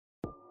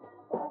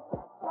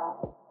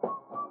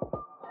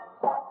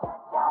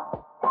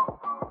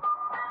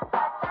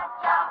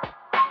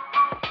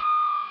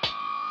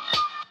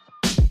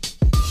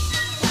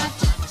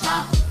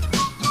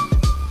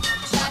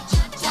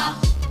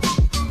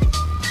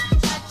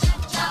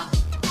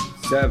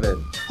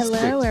7,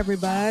 Hello, 6.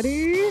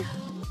 everybody.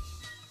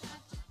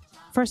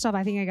 First off,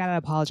 I think I gotta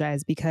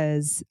apologize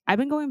because I've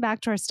been going back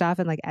to our stuff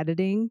and like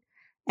editing,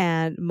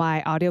 and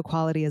my audio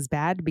quality is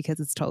bad because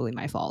it's totally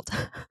my fault.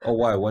 Oh,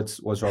 why? What's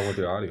wrong with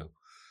your audio?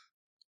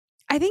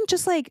 I think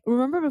just like,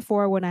 remember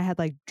before when I had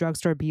like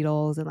drugstore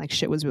Beatles and like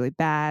shit was really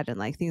bad and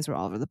like things were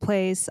all over the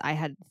place? I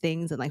had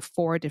things in like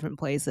 4 different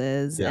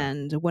places, Yeah.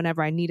 and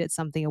whenever I needed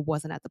something, it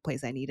wasn't at the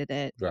place I needed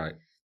it. Right.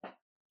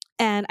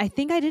 And I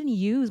think I didn't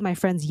use my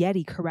friend's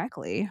Yeti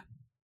correctly.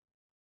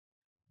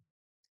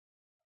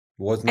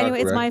 Was not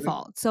Anyway, it's my correctly?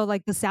 fault. So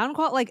like the sound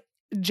quality, like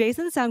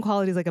Jason's sound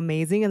quality is like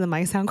amazing, and then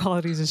my sound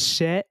quality is just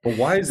shit. But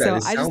why is that? So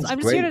It sounds I'm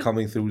just here great to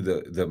coming through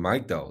the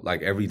mic though,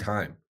 like every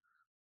time.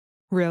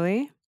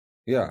 really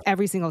Yeah.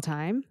 every single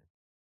time.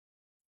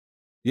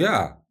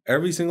 Yeah.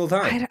 Every single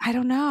time. I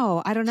don't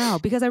know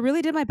because I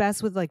really did my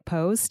best with like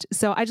post.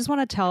 So I just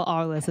want to tell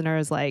our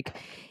listeners, like,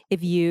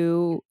 if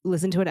you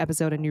listen to an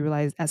episode and you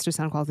realize Esther's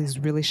sound quality is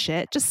really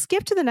shit, just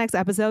skip to the next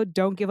episode.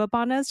 Don't give up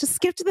on us. Just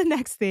skip to the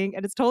next thing,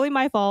 and it's totally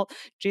my fault.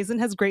 Jason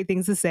has great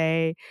things to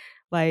say.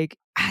 Like,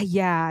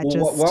 yeah, Well,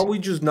 just why don't we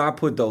just not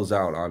put those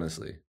out,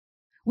 honestly?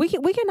 we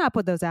can not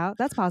put those out.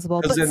 That's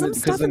possible. 'Cause But some then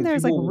stuff in there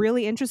is like people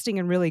really interesting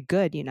and really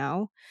good, you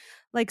know?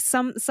 Like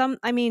some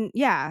I mean,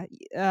 yeah,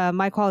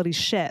 my quality's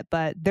shit,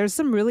 but there's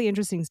some really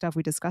interesting stuff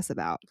we discuss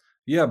about.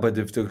 Yeah, but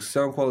if the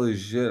sound quality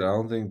is shit, I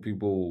don't think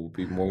people will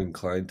be more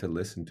inclined to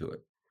listen to it.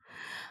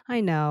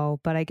 I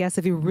know, but I guess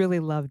if you really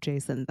love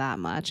Jason that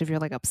much, if you're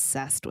like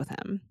obsessed with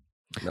him.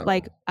 No.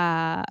 Like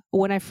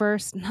when I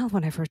first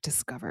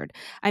discovered.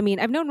 I mean,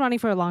 I've known Ronnie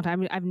for a long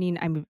time.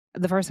 I'm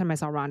the first time I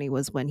saw Ronnie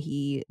was when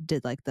he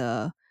did like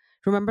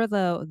remember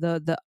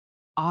the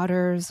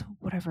otters,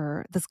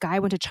 whatever. This guy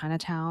went to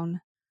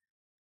Chinatown.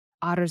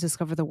 Otters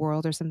Discover the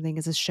World or something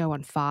is a show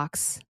on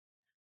Fox.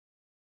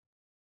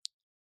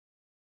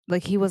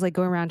 Like he was like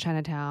going around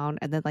Chinatown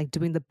and then like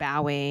doing the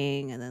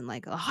bowing and then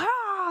like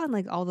and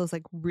like all those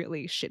like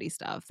really shitty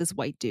stuff. This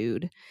white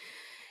dude. A show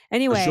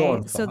Anyway,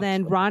 on so Fox.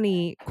 then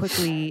Ronnie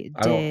quickly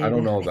I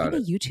don't know I about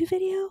think a YouTube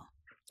video.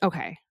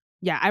 Okay,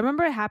 yeah, I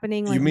remember it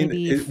happening like You mean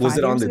maybe was 5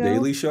 it on years the ago.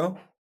 Daily Show?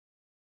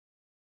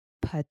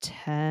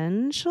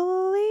 Potentially.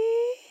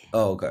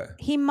 Oh, okay.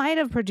 He might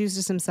have produced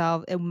this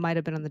himself. It might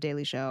have been on the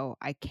Daily Show.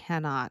 I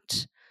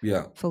cannot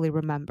Yeah. fully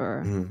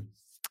remember. Mhm.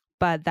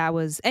 But that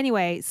was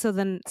anyway. So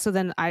then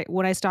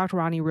when I stalked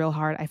Ronnie real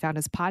hard, I found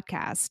his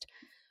podcast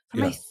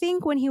from Yeah. I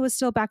think when he was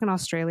still back in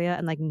Australia,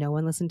 and like no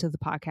one listened to the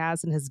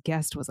podcast, and his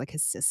guest was like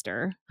his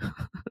sister.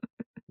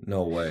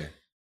 No way.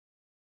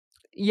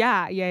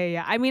 Yeah.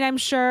 I mean, I'm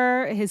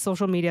sure his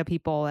social media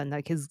people and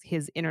like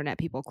his internet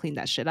people cleaned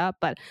that shit up.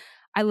 But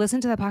I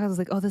listened to that podcast. I was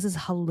like, oh, this is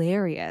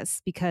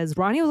hilarious, because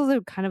Ronnie was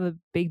also kind of a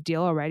big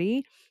deal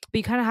already. But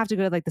you kind of have to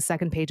go to like the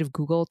second page of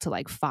Google to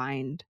like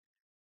find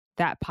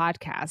that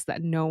podcast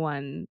that no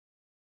one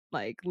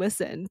like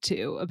listened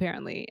to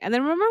apparently. And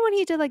then remember when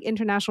he did like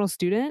International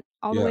Student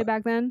all the way Yeah.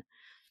 back then?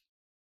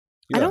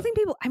 I Yeah. don't think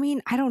people, I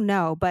mean, I don't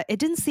know, but it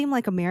didn't seem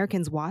like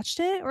Americans watched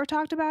it or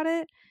talked about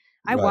it.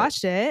 I Right.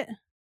 watched it.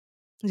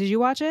 Did you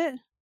watch it?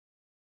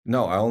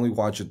 No, I only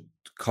watched a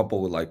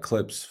couple of like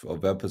clips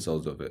of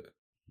episodes of it.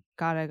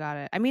 Got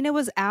it. I mean, it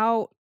was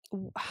out.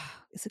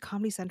 Is it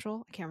Comedy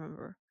Central? I can't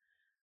remember.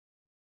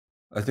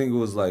 I think it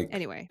was like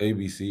Anyway.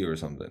 ABC or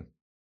something.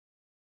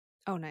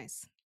 Oh,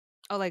 nice.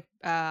 Oh, like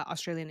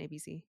Australian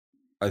ABC.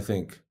 I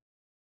think.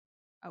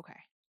 Okay.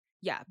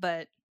 Yeah,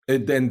 but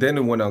And then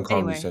it went on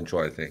Comedy Anyway.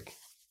 Central, I think.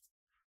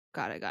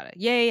 got it.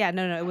 Yeah.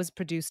 No, it was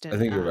produced in I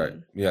think you're right.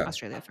 Yeah.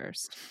 Australia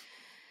first.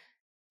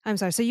 I'm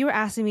sorry. So you were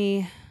asking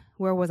me,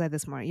 where was I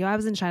this morning? I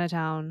was in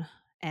Chinatown,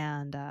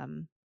 and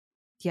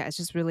yeah, it's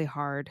just really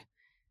hard.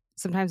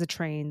 Sometimes the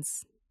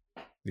trains,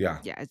 Yeah.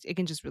 it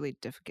can just really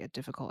get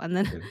difficult. And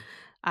then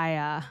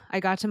Yeah. I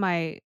got to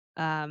my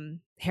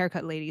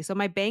haircut lady. So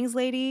my bangs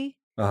lady,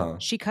 Uh-huh.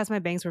 she cuts my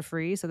bangs for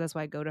free, so that's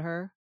why I go to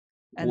her.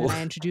 And then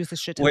I introduce a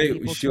shit ton of Wait,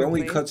 people she to her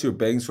only place. cuts your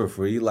bangs for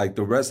free? Like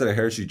the rest of the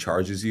hair she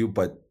charges you,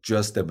 but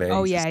just the bangs?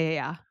 Oh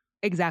yeah.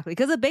 Exactly.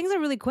 Because the bangs are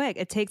really quick.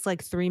 It takes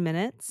like 3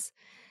 minutes.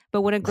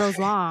 But when it grows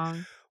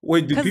long,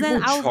 Wait, do 'cause then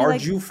people I'll be charge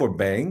like- you for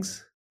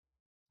bangs?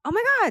 oh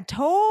my God,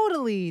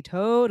 totally.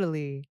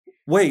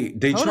 Wait,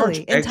 they charge Totally.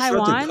 In extra to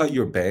Taiwan- cut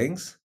your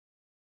bangs?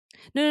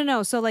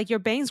 No. So like your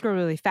bangs grow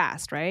really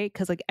fast, right?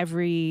 Because like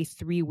every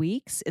 3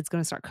 weeks, it's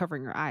going to start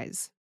covering your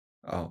eyes.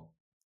 Oh,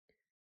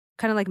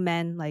 Kind of like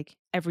men, like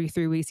every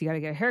 3 weeks, you got to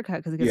get a haircut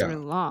because it gets Yeah.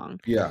 really long.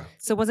 yeah.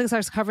 So once it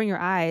starts covering your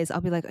eyes,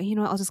 I'll be like, oh, you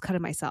know what? I'll just cut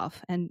it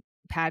myself. And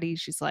Patty,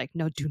 she's like,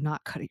 no, do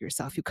not cut it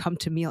yourself. You come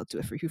to me, I'll do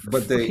it for you for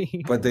But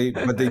free.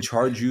 they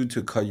charge you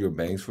to cut your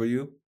bangs for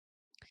you?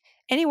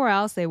 Anywhere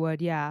else they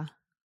would, yeah.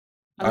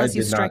 I Unless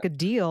you did strike not- a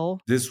deal.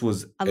 This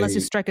was Unless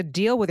you strike a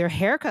deal with your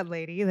haircut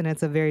lady, then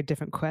it's a very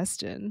different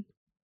question.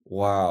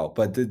 wow.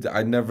 But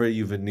I never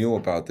even knew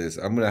about this.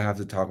 I'm gonna have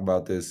to talk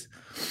about this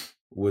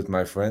with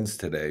my friends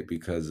today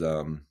because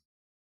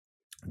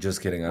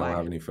just kidding, I Why? don't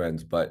have any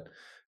friends. But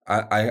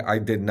I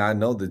did not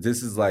know that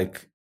this is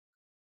like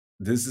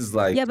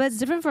Yeah, but it's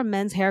different from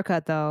men's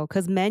haircut though,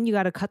 because men, you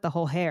got to cut the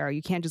whole hair.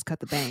 You can't just cut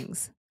the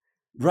bangs.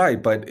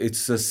 Right, but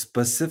it's a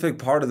specific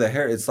part of the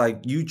hair. It's like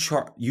you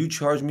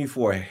charge me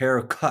for a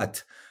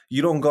haircut.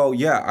 You don't go,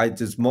 yeah, I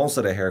just most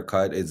of the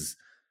haircut is,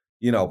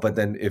 but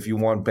then if you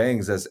want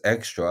bangs, that's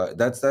extra.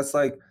 That's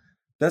like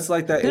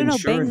that No, no, no,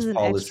 bangs insurance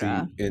isn't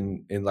extra. policy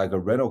in like a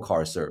rental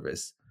car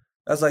service.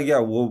 That's like, yeah,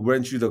 we'll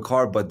rent you the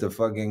car, but the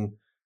fucking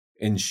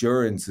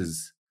insurance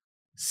is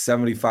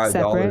 $75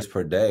 Separate.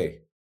 per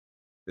day.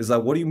 It's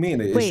like, what do you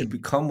mean? It Wait,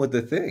 should come with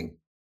the thing.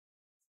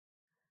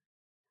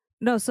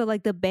 no, so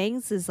like the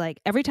bangs is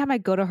like every time I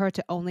go to her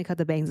to only cut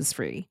the bangs is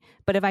free.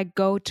 But if I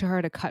go to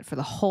her to cut for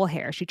the whole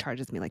hair, she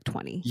charges me like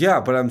 20.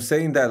 Yeah, but I'm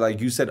saying that like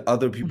you said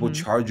other people Mhm.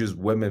 charges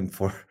women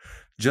for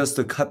just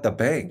to cut the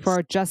bangs.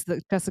 For just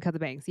to cut the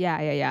bangs.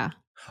 Yeah, yeah, yeah.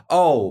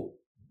 Oh,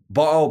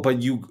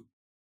 but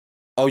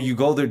you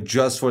go there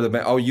just for the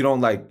bang. Oh, you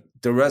don't like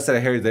the rest of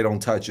the hair they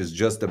don't touch is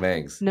just the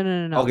bangs. No,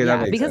 no, no, no. Okay, that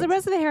Yeah, makes because the sense.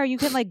 rest of the hair you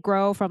can like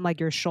grow from like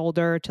your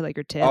shoulder to like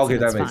your tits Okay, and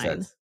that it's makes fine.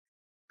 sense.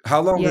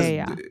 How long Yeah, does yeah,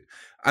 yeah.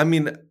 I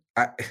mean,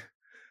 I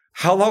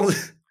how long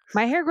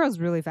My hair grows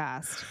really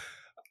fast.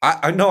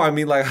 I know, I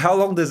mean like how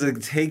long does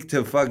it take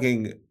to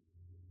fucking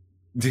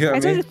do you know what I I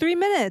told you mean? 3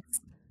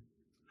 minutes.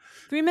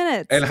 3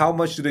 And minutes. how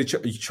much do they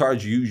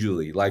charge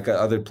usually like at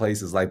other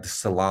places like the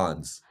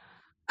salons?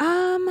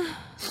 Um,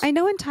 I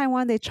know in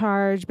Taiwan they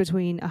charge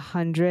between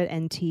 100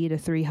 NT to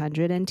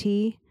 300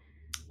 NT,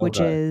 which Okay.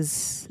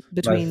 is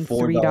Like between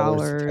 $4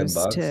 to 10 $3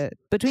 bucks? to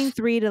between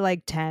 3 to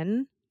like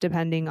 10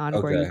 depending on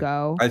where you Okay.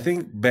 go. I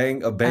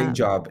think a bang Um,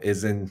 job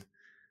isn't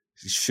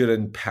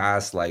shouldn't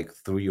pass like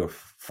 3 or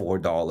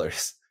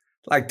 $4.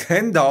 Like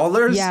 $10?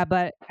 yeah,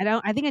 but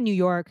I think in New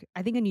York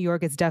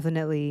it's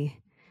definitely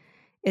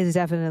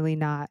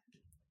not.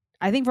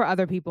 I think for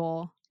other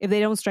people, if they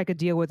don't strike a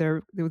deal with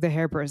their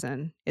hair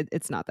person,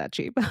 it's not that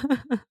cheap.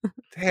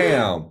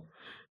 Damn.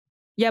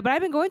 Yeah, but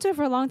I've been going to her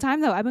for a long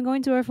time though. I've been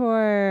going to her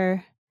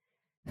for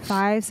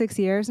 5, 6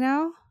 years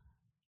now.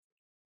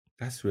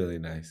 That's really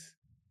nice.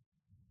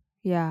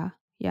 Yeah,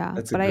 yeah.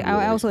 That's a But good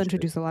I also relationship.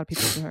 introduced a lot of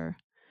people to her.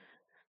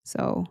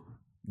 So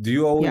Do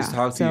you always yeah.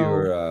 talk to So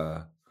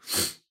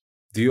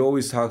do you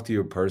always talk to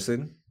your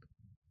person?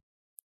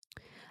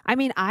 I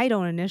mean, I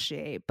don't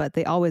initiate, but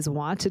they always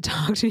want to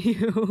talk to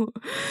you.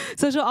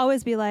 So she'll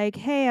always be like,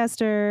 "Hey,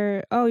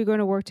 Esther, oh, you're going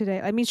to work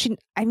today."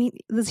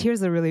 This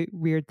here's a really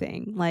weird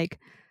thing. Like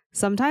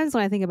sometimes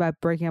when I think about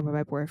breaking up with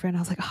my boyfriend, I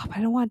was like, "Oh, but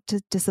I don't want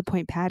to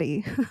disappoint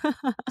Patty.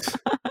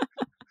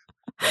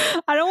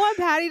 I don't want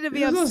Patty to be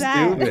You're so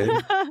upset."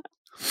 stupid.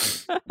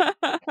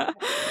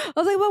 I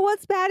was like, "Well,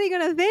 what's Patty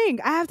gonna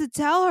think? I have to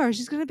tell her.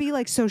 She's gonna be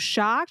like so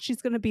shocked.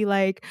 She's gonna be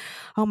like,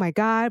 oh my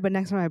God." But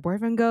next time my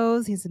boyfriend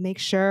goes, he has to make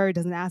sure he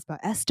doesn't ask about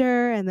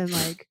Esther. And then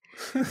like,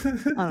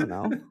 I don't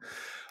know.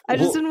 I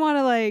just Well, didn't want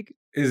to like,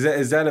 is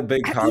that a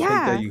big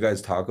topic that yeah. you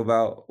guys talk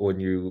about I when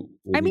you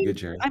mean,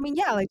 get your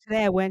yeah. Like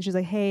today, I went. She's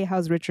like, "Hey,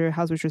 how's Richard?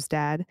 How's Richard's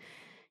dad?"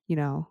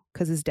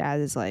 Because his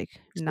dad is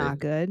like sick? not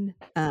good.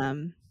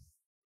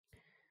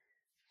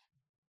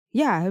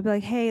 Yeah, I'd be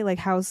like, "Hey, like,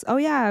 how's? Oh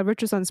yeah,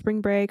 Richard's on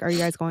spring break. Are you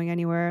guys going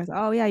anywhere?"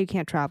 Oh yeah, you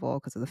can't travel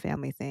because of the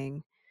family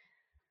thing.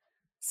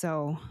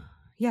 So,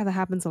 yeah, that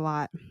happens a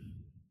lot.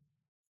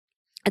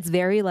 It's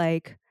very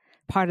like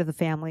part of the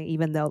family,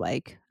 even though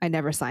like I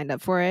never signed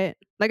up for it.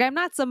 Like I'm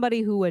not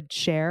somebody who would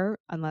share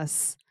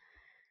unless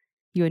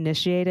you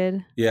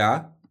initiated.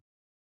 Yeah.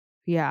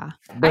 Yeah.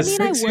 I But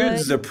mean, I 6 years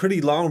would. is a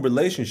pretty long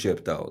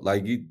relationship though.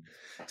 Like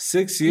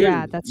 6 years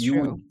Yeah, that's you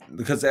true. would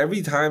because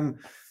every time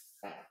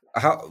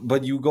how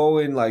but you go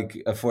in like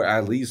for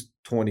at least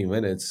 20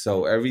 minutes.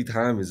 So every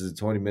time is a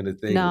 20-minute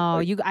thing. It's No,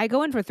 like, I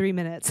go in for 3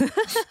 minutes.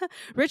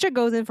 Richard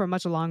goes in for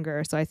much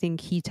longer, so I think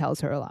he tells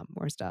her a lot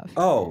more stuff.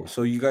 "Oh,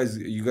 so you guys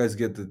get you guys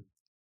get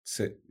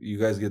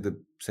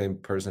the same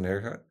person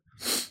haircut?"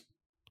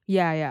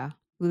 Yeah, yeah.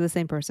 With the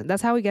same person.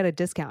 That's how we get a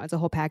discount. It's a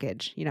whole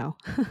package.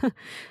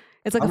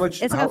 How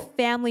much It's like a how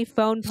family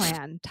phone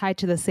plan tied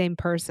to the same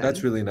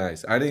That's person. really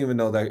nice. I didn't even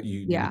know that you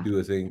Yeah. do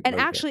a thing And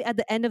like that. actually, at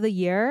the end of the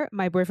year,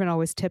 my boyfriend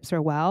always tips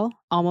her well,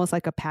 almost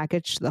like a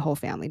package to the whole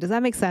family. Does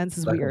that make sense?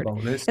 It's Like a weird.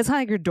 bonus? It's kind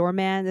of like your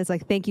doorman. It's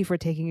like, thank you for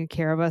taking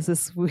care of us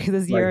this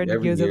Like year, and he every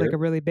gives her like year? a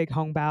really big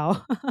hong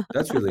bao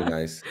That's really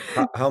nice.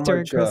 How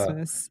during much,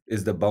 Christmas.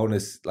 is the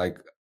bonus, like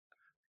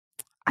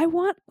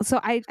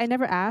I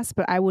never asked,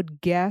 but I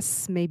would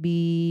guess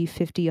maybe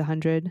 50,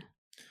 100.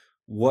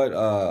 what,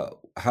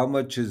 how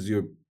much is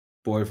your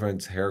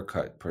boyfriend's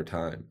haircut per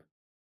time?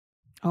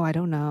 Oh, I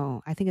don't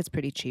know. I think it's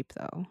pretty cheap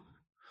though,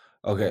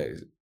 Okay,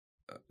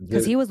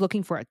 because the he was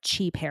looking for a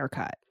cheap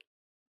haircut.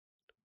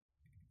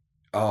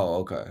 oh,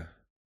 okay.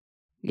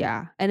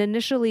 Yeah. And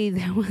initially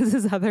there was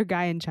this other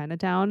guy in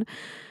Chinatown,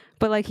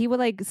 but like he would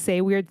like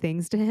say weird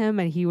things to him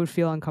and he would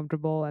feel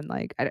uncomfortable and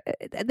like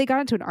they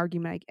got into an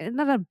argument, like,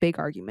 not a big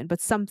argument,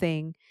 but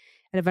something.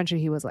 And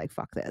eventually he was like,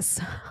 fuck this.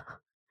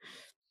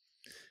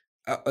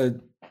 Uh, uh,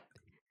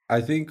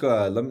 I think,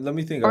 let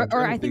me think, or I'm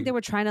or trying I to think think they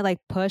were trying to like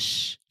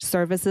push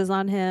services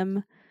on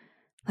him.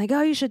 Like,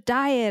 oh, you should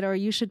dye it or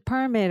you should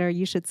perm it or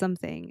you should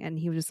something. And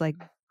he was just like,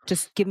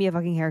 just give me a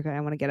fucking haircut.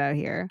 I want to get out of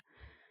here.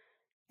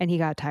 and he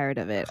got tired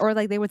of it. Or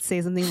like they would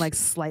say something like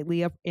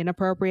slightly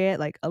inappropriate,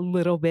 like a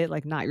little bit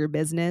like not your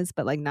business,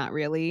 but like not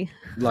really.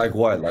 Like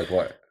what? Like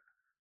what?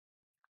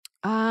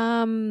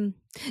 Um,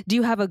 do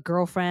you have a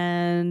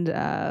girlfriend?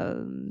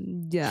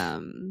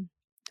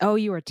 Oh,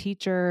 you were a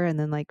teacher, and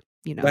then like,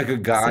 Like a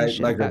say guy,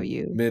 shit like a about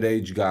you.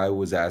 mid-aged guy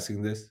was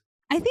asking this?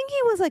 I think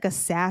he was like a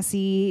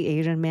sassy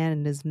Asian man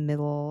in his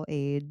middle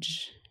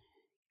age.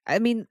 I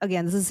mean,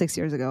 again, this is 6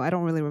 years ago. I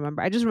don't really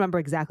remember. I just remember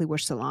exactly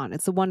which salon.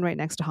 It's the one right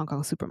next to Hong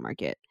Kong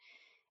Supermarket.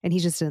 And he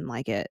just didn't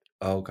like it.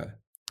 Oh, okay.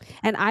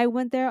 And I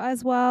went there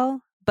as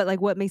well. But like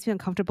what makes me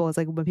uncomfortable is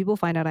like when people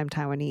find out I'm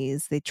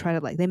Taiwanese, they try to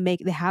like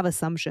they have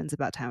assumptions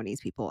about Taiwanese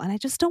people. And I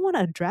just don't want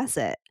to address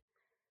it.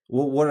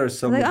 What are They're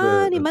some like, of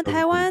ah, the 你们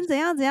台湾 assumptions? 怎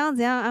样怎样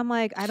怎样. I'm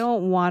like, I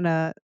don't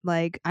wanna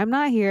like I'm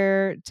not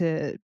here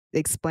to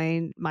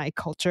explain my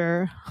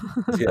culture,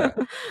 Yeah,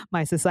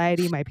 my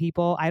society, my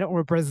people. I don't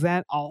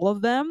represent all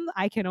of them.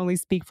 I can only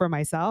speak for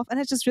myself. And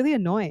it's just really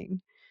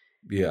annoying.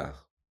 yeah.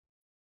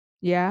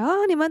 Yeah,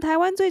 啊，你们台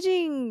湾最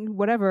近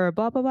whatever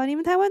blah blah blah，你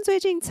们台湾最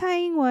近蔡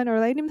英文 or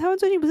like 你们台湾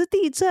最近不是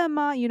地震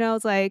吗？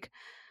 It's like,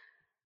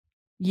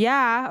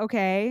 yeah,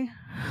 okay.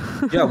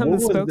 Yeah, I'm the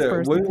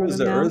spokesperson when for was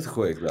them the now.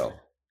 earthquake though?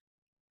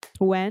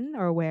 When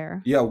or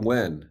where? Yeah,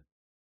 when?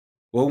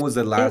 When was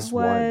the It last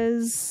one?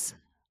 was,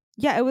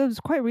 yeah, it was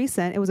quite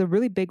recent. It was a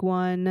really big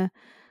one,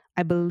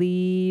 I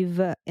believe,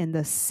 in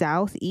the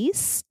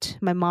southeast.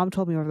 My mom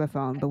told me over the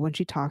phone, but when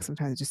she talks,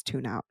 sometimes I just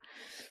tune out.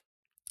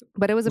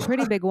 But it was a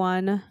pretty big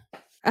one.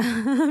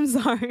 I'm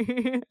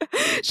sorry.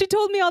 She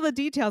told me all the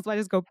details, but I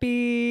just go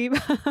beep.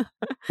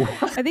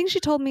 What? I think she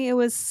told me it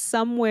was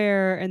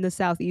somewhere in the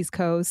southeast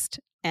coast,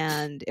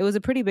 and it was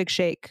a pretty big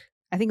shake.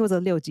 I think it was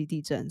a 6级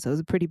地震, so it was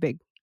a pretty big.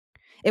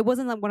 It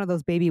wasn't like one of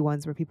those baby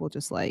ones where people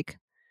just like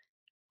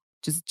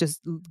just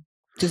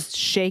just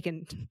shake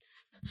and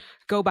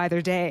go by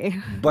their day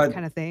But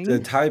kind of the thing.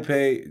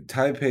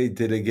 Taipei,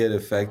 did it get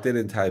affected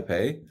in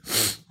Taipei?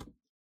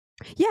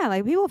 Yeah,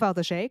 like people felt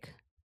the shake.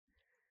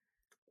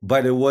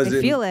 But it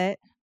They feel wasn't. it.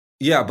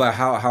 Yeah, but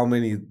how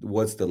many?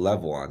 What's the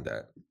level on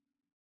that?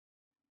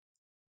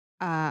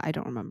 I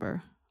don't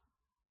remember.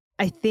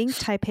 I think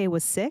Taipei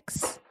was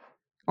 6,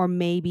 or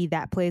maybe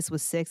that place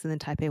was 6 and then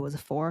Taipei was a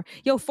 4.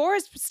 Yo, 4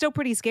 is still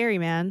pretty scary,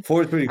 man.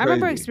 Four is pretty I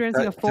remember crazy.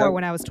 experiencing a 4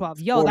 when I was 12.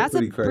 Yo, Four is that's a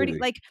pretty pretty crazy.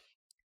 like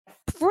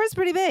 4 is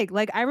pretty big.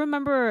 Like I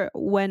remember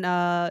when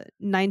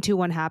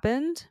 921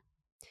 happened,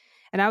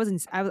 and I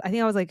think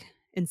I was like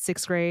in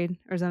 6th grade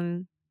or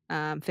something,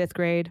 5th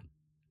grade.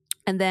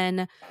 And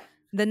then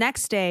the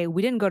next day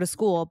we didn't go to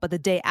school, but the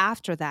day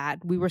after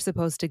that we were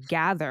supposed to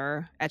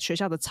gather at 学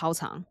校的操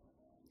场.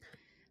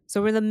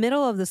 So we're in the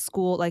middle of the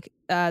school, like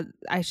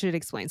I should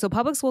explain. So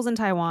public schools in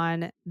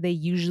Taiwan,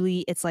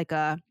 it's like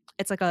a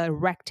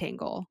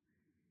rectangle.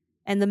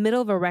 And the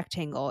middle of a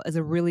rectangle is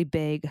a really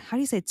big, how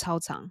do you say 操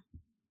场?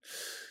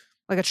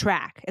 Like a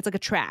track. It's like a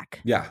track.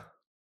 Yeah.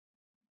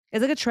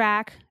 It's like a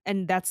track,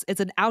 and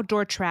it's an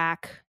outdoor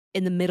track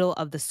in the middle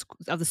of the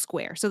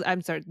square. So I'm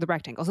sorry, the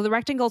rectangle. So the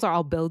rectangles are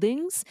all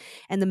buildings,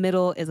 and the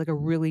middle is like a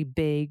really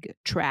big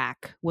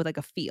track with like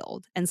a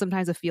field. And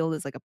sometimes a field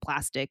is like a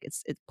plastic.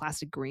 It's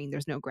plastic green.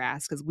 There's no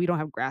grass because we don't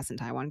have grass in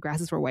Taiwan.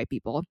 Grass is for white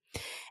people.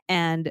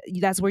 And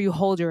that's where you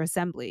hold your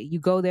assembly. You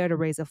go there to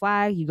raise a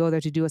flag. You go there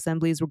to do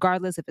assemblies,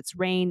 regardless if it's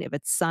rain, if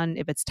it's sun,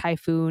 if it's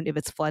typhoon, if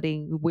it's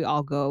flooding. We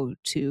all go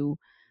to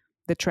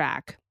the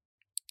track.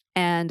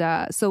 And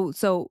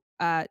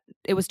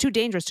it was too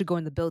dangerous to go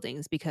in the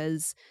buildings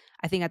because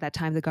I think at that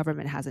time the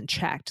government hasn't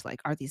checked, like,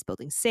 are these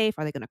buildings safe?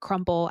 Are they going to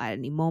crumble at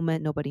any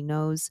moment? Nobody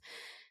knows.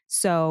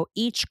 So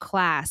each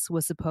class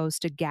was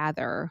supposed to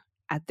gather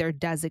at their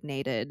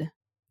designated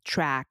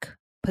track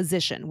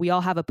position. We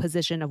all have a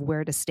position of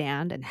where to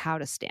stand and how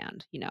to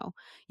stand.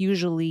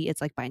 Usually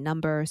it's like by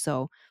number.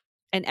 So,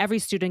 and every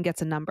student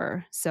gets a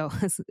number. So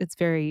it's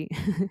very,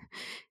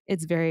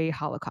 it's very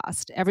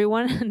Holocaust.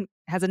 Everyone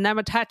has a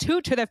number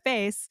tattooed to their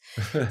face.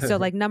 So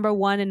like number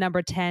 1 and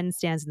number 10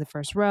 stands in the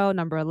first row.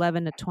 Number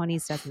 11 to 20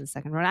 stands in the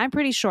second row. And I'm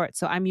pretty short.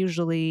 So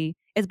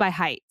it's by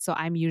height. So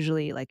I'm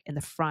usually like in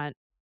the front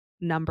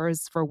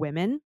numbers for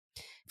women,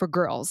 for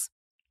girls.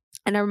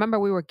 And I remember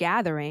we were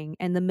gathering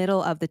in the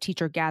middle of the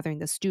teacher gathering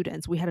the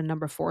students. We had a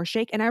number 4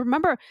 shake. And I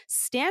remember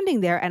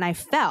standing there and I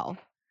fell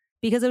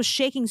because it was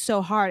shaking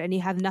so hard and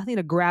you have nothing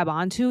to grab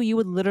onto. You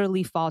would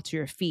literally fall to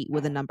your feet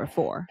with a number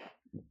 4.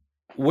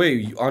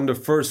 Wait, on the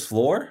first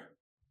floor?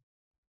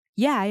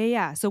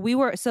 Yeah. So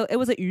it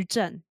was a 余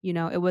震,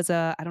 it was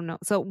I don't know.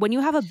 So when you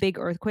have a big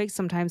earthquake,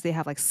 sometimes they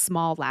have like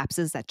small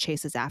lapses that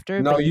chases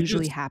after, No, but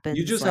usually happens.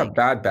 you just like, have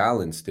bad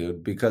balance,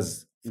 dude.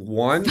 Because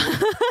one,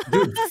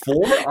 dude, 4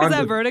 on is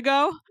that the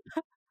vertigo?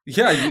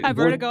 yeah,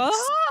 Vertigo.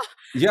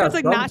 yeah, It's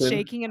like not something.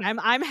 shaking, and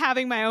I'm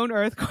having my own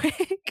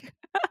earthquake.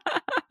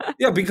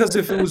 Yeah, because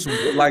if it was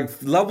like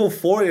level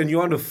 4 and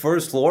you're on the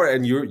first floor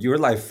and you're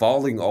like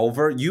falling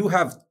over, you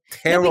have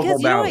terrible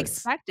because you balance. don't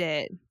expect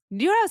it.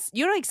 You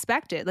don't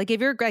expect it. Like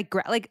if you're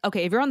like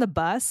okay, if you're on the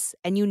bus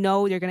and you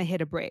know you're gonna hit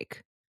a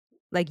brake,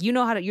 Like, you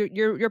know how to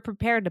you're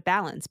prepared to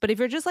balance. But if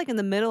you're just, like, in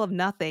the middle of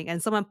nothing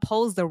and someone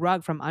pulls the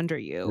rug from under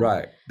you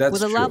Right. That's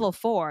with a true. level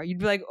 4, you'd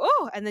be like,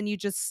 "Oh," and then you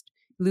just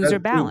lose your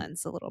That's true.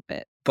 balance a little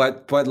bit.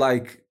 But,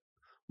 like,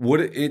 would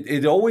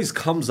it always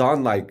comes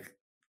on, like,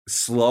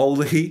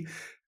 slowly.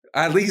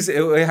 At least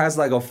it has,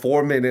 like, a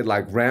 4-minute,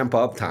 like, ramp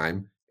up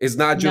time. It's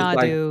not just Nah,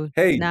 like, dude.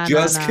 "Hey, Nah, nah,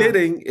 just nah.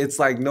 kidding." It's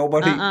like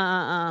nobody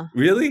Uh-uh.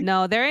 really?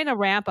 No, there ain't a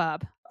ramp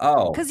up.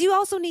 Oh. 'Cause you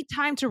also need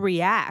time to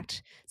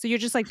react. So you're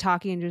just, like,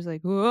 talking and you're just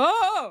like,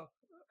 "Whoa!"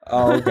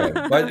 Oh, okay.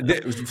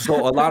 But so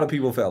a lot of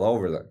people fell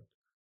over then.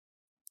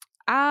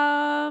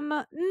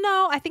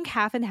 No, I think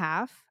half and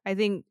half. I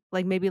think,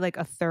 like, maybe, like,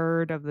 a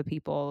third of the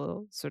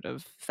people sort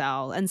of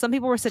fell, and some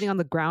people were sitting on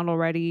the ground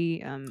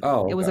already.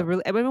 Oh, It was okay. a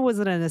really I mean, it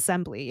wasn't an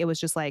assembly. It was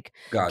just, like,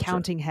 Gotcha.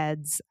 counting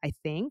heads, I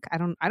think.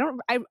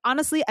 I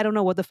honestly, I don't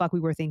know what the fuck we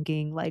were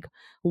thinking, like,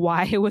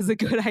 why it was a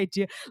good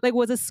idea. Like,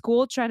 was a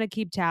school trying to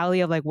keep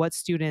tally of, like, what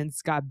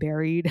students got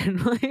buried?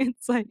 And, like,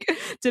 it's like,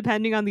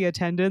 depending on the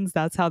attendance,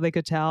 that's how they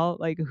could tell,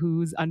 like,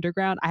 who's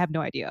underground? I have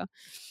no idea.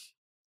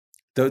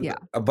 Yeah.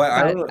 But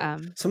I But, don't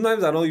know.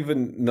 Sometimes I don't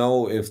even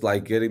know if,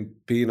 like,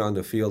 being on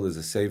the field is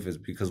the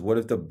safest because what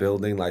if the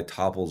building, like,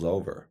 topples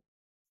over?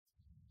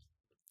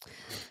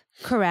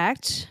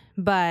 correct,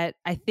 but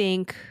I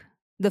think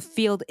the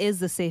field is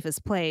the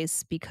safest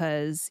place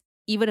because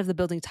even if the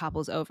building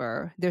topples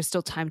over, there's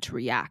still time to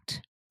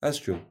react. That's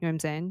true. You know what I'm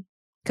saying?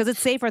 Because it's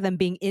safer than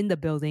being in the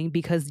building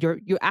because you're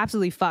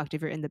absolutely fucked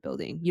if you're in the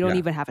building. You don't Yeah,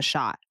 even have a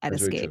shot at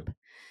that's very true. escape.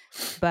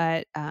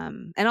 But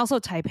and also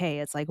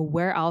Taipei, it's like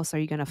where else are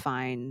you gonna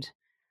find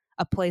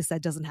a place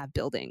that doesn't have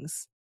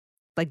buildings?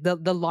 Like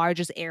the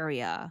largest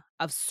area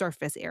of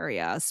surface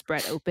area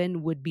spread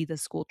open would be the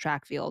school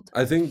track field.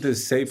 I think the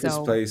safest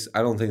So place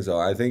I don't think so.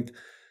 I think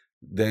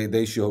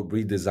they should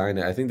redesign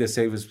it. I think the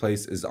safest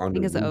place is I on the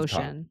think it's the rooftop.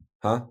 ocean.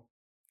 Huh?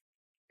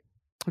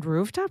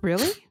 Rooftop,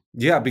 really?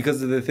 Yeah,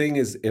 because the thing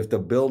is if the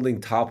building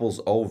topples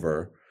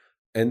over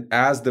and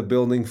as the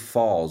building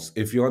falls,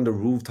 if you're on the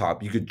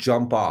rooftop, you could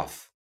jump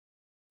off.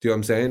 Do you know what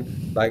I'm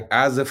saying? Like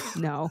as if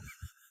No,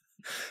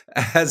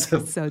 as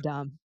if it's so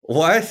dumb.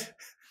 what?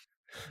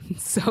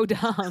 It's so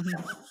dumb.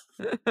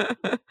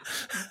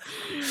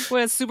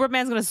 What,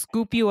 Superman's gonna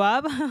scoop you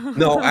up?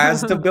 No,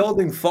 as the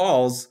building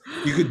falls,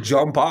 you could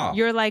jump off.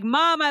 You're like,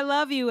 "Mom, I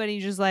love you," and you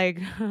just like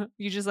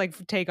you just like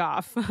take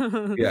off.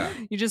 Yeah.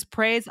 You just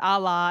praise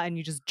Allah and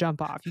you just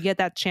jump off. You get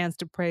that chance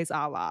to praise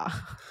Allah.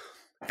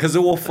 Because it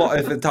will fall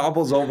if it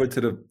topples over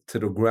to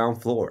the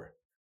ground floor.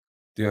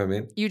 Do you know what I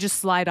mean? You just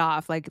slide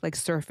off like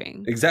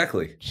surfing.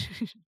 Exactly.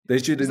 They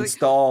should Just like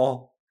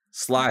install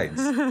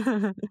slides.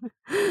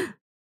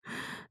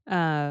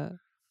 uh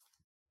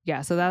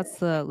yeah, so that's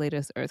the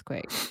latest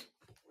earthquake.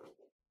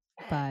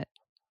 But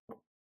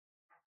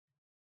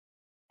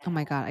oh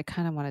my god, I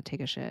kind of want to take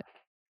a shit.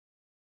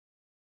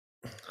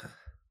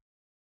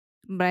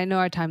 But I know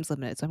our time's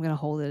limited, so I'm gonna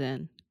hold it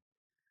in.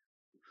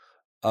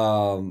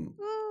 Um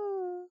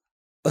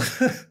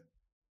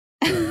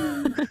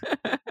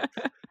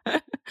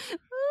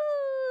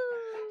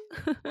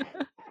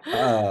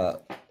uh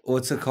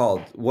what's it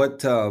called?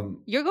 What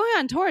You're going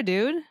on tour,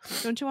 dude.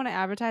 Don't you want to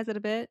advertise it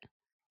a bit?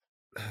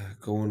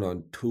 going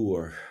on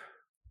tour.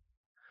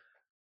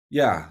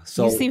 Yeah, You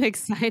so seem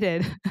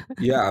excited.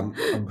 yeah,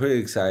 I'm pretty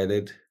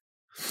excited.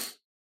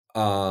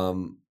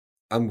 Um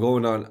I'm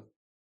going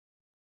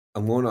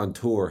on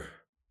tour.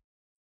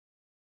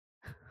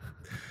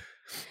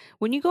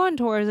 When you go on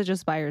tour, is it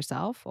just by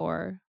yourself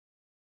or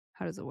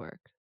how does it work?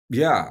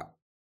 Yeah,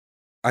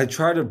 I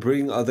try to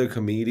bring other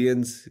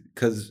comedians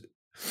because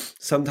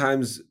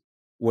sometimes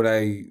when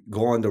I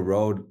go on the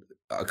road,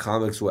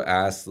 comics will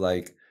ask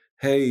like,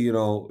 "Hey,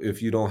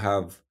 if you don't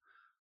have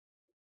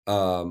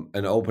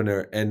an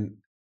opener," and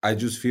I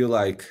just feel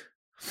like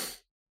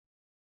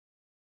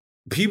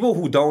people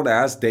who don't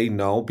ask, they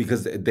know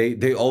because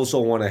they also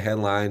want a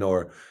headline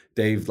or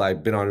they've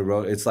like been on the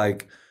road. It's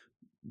like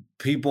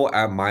people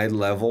at my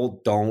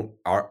level don't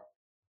are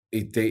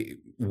they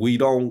we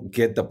don't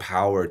get the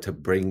power to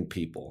bring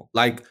people.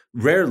 Like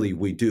rarely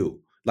we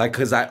do. Like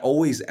cuz I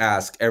always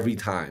ask every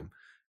time.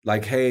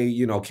 Like, "Hey,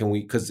 can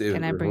we cuz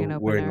Can I bring an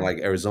we're in opener? like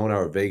Arizona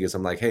or Vegas."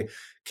 I'm like, "Hey,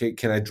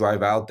 can I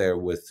drive out there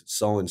with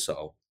so and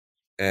so?"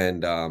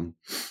 And um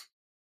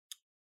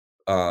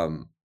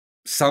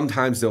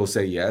sometimes they'll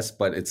say yes,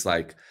 but it's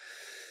like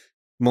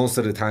most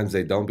of the times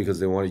they don't because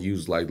they want to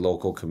use like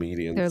local Their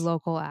comedians.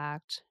 local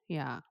act.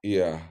 Yeah.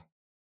 Yeah.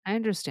 I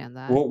understand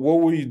that. What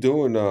were you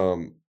doing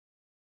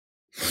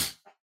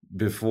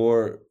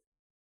before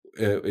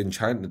in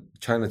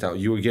Chinatown?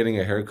 You were getting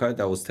a haircut.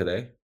 That was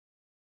today.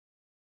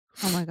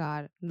 Oh my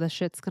god, the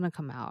shit's gonna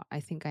come out. I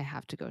think I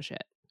have to go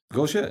shit.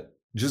 Go shit.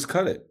 Just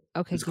cut it.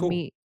 Okay, It's cool.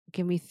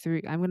 give me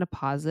 3. I'm gonna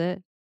pause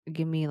it.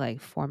 Give me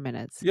like 4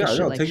 minutes. This Yeah, shit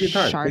no, like take your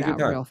time. shart Take your out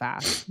time. real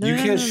fast. No, You no,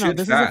 no, can't no, no. shit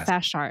This is a fast.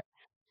 fast shart.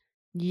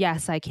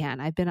 Yes, I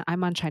can.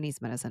 I'm on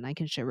Chinese medicine. I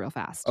can shit real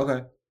fast.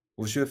 Okay.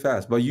 Well, shit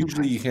fast. But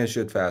usually Okay. you can't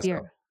shit fast though.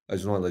 Beer. I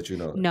just want to let you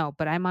know that. No,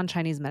 but I'm on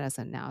Chinese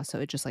medicine now, so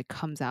it just like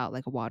comes out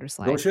like a water Go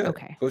slide. shit.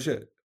 Okay. Go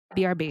shit.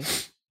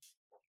 BRB.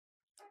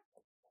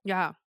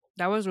 Yeah.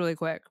 That was really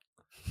quick.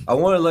 I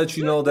want to let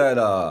you know that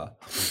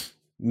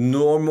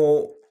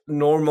normal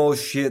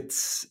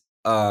shits,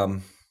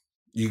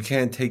 you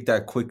can't take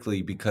that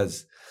quickly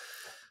because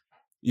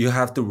you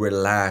have to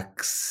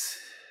relax.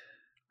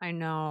 I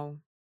know.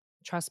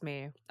 Trust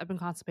me. I've been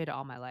constipated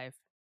all my life.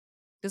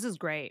 This is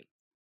great.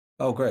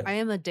 Oh, great. I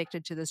am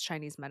addicted to this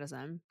Chinese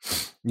medicine.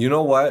 You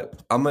know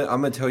what? I'm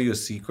gonna tell you a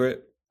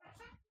secret,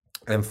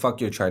 and fuck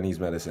your Chinese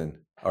medicine.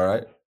 All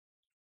right?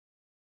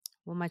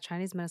 Well, my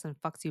Chinese medicine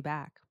fucks you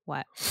back.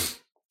 What?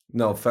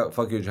 No,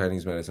 fuck your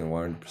Chinese medicine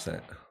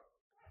 100%.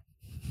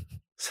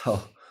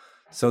 So,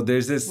 so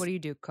there's What this. do you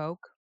do?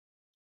 Coke?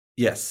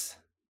 Yes,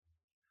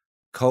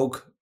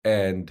 Coke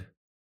and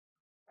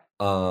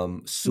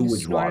You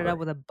sewage snort it up water.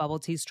 with a bubble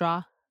tea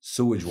straw?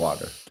 Sewage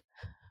water.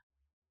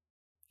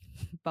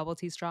 Bubble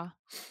tea straw?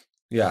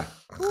 Yeah,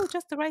 Ooh,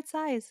 just the right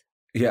size.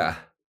 yeah.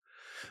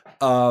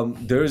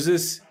 There's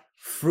this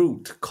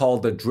fruit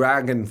called the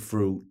dragon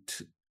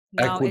fruit.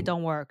 No, it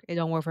don't work. It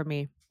don't work for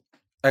me.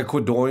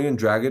 Ecuadorian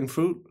dragon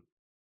fruit.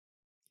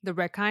 The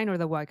red kind or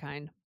the white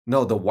kind?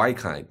 No, the white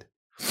kind.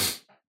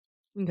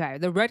 Okay.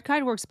 The red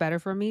kind works better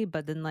for me,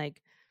 but then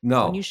like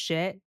when you No,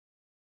 shit,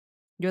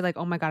 you're like,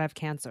 oh my God, I have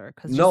cancer.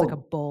 Cause it's just like a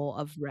no, bowl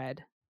of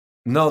red.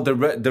 no. The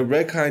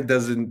red kind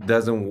doesn't.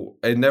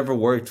 It never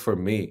worked for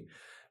me,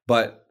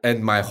 but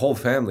and my whole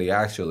family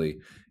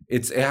actually.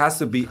 It has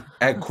to be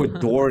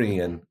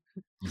Ecuadorian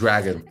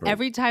dragon fruit.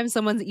 Every time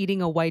someone's eating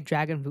a white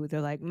dragon fruit,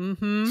 they're like,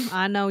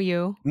 I know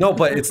you. No,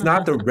 but it's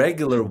not the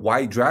regular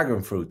white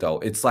dragon fruit though.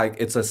 It's like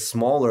it's a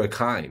smaller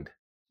kind.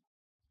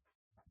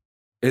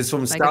 It's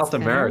from Like it's South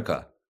thinner.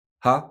 America,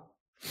 huh?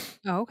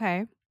 Oh,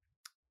 okay.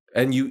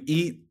 And you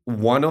eat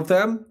one of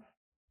them,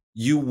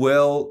 you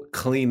will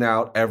clean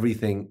out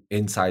everything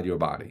inside your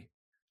body.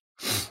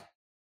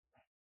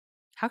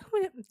 How come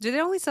do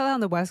they only sell it on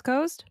the West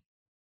Coast?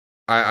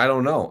 I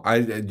don't know.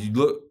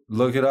 You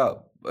look it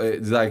up.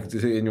 It's like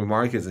in your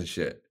markets and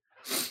shit,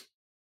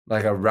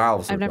 like a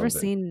Ralph's I've or never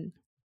something.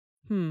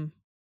 seen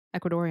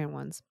Ecuadorian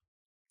ones.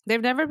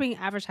 They've never been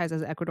advertised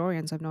as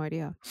Ecuadorian, so I have no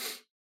idea.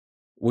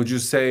 Would you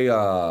say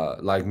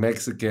like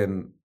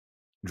Mexican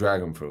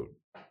dragon fruit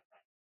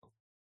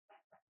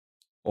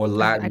or I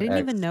Latin didn't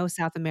even X? know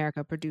South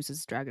America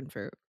produces dragon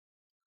fruit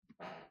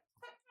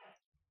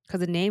because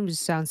the name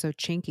just sounds so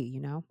chinky, you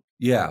know?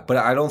 Yeah, but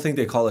I don't think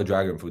they call it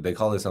dragon fruit. They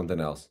call it something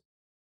else.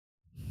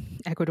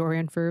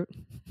 Ecuadorian fruit,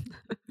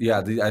 Yeah,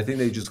 I think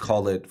they just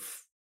call it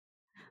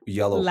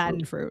yellow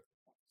Latin fruit.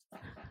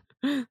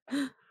 fruit.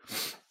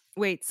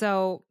 Wait,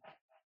 so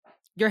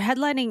you're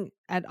headlining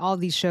at all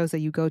these shows that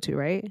you go to,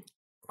 right?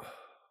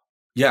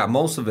 Yeah,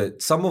 most of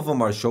it. Some of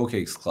them are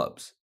showcase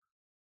clubs.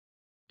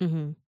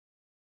 Mm-hmm.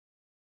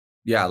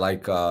 Yeah,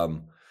 like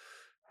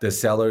the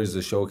Cellar is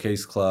a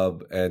showcase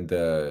club, and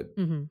the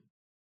Mm-hmm.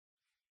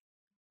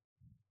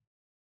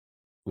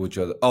 which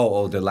other?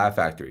 The Laugh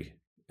Factory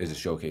is a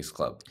showcase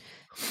club.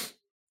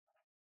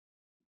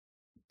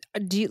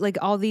 Do you like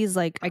all these?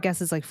 Like, I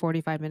guess it's like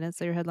 45 minutes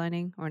that you're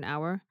headlining or an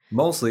hour.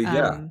 Mostly,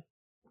 yeah, Um,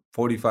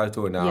 45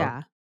 to an hour.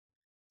 yeah.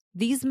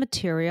 These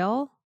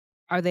material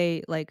are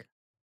they like?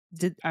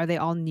 Are they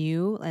all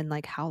new? And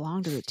like, how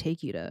long does it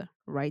take you to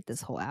write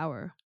this whole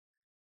hour?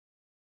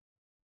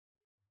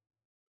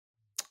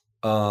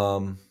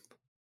 Um,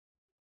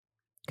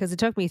 Because it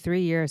took me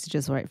 3 years to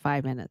just write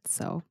 5 minutes.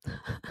 So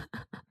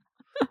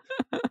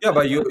yeah,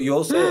 but you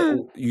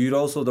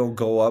also don't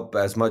go up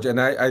as much, and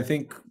I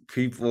think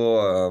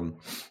people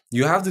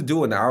you have to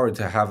do an hour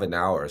to have an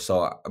hour.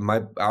 So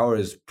my hour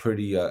is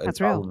pretty is that's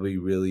real. probably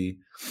really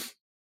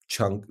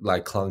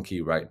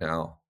clunky right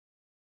now.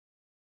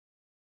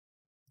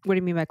 What do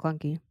you mean by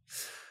clunky?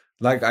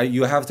 Like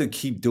you have to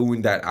keep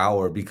doing that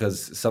hour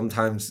because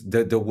sometimes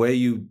the way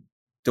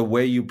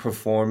you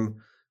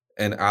perform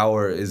an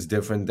hour is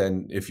different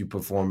than if you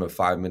perform a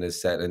 5 minute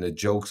set, and the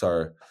jokes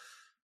are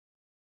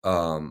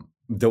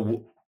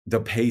the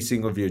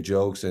pacing of your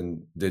jokes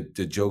and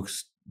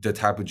the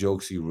type of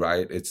jokes you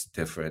write, it's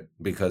different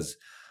because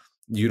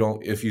you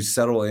don't if you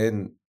settle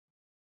in,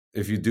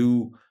 if you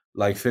do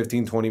like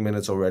 15-20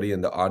 minutes already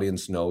and the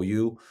audience know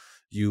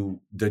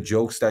the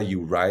jokes that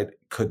you write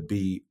could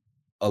be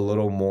a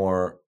little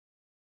more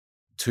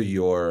to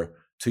your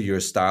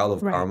style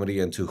of Right. comedy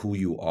and to who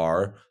you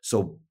are.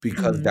 So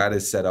because Hmm. that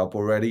is set up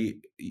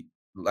already,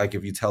 like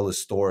if you tell a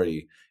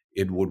story,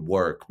 it would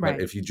work. But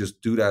Right. if you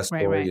just do that Right.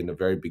 story Right. in the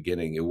very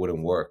beginning, it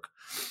wouldn't work.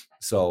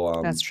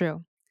 So That's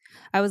true.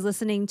 I was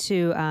listening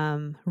to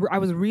I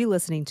was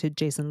re-listening to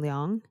Jason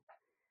Leong,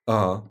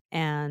 uh-huh.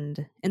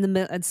 and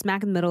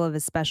smack in the middle of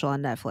his special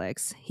on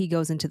Netflix, he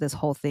goes into this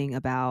whole thing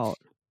about,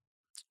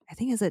 I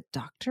think, is it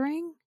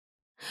doctoring?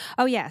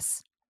 Oh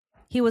yes.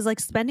 He was like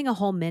spending a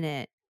whole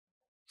minute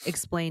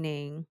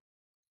explaining,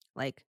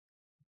 like,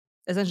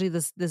 essentially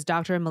this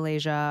doctor in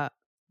Malaysia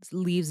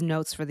leaves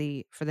notes for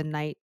the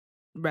night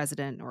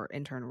resident or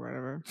intern or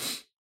whatever.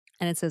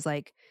 And it says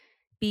like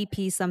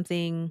BP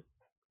something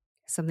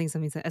something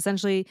something.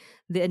 Essentially,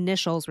 the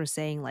initials were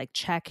saying like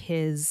check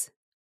his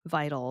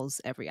vitals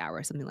every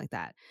hour, something like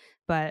that.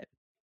 But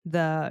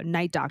the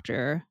night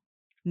doctor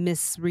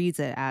misreads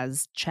it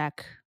as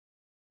check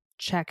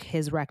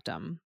his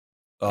rectum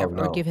Oh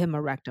or give no. him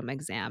a rectum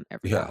exam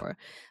every Yeah. hour.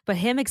 But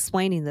him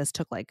explaining this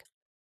took like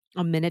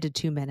a minute to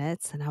 2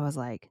 minutes. And I was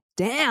like,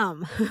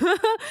 damn,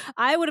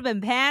 I would have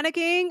been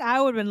panicking.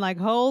 I would have been like,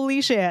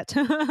 holy shit.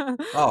 Oh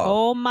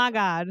Oh my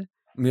God.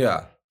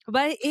 yeah.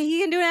 But he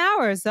can do an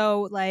hour.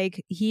 So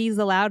like he's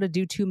allowed to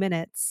do 2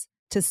 minutes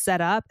to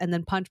set up and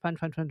then punch right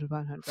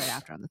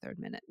after on the third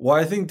minute. Well,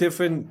 I think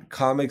different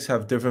comics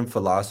have different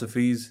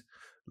philosophies.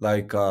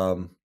 Like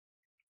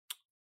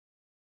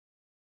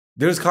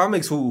there's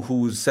comics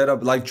who set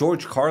up like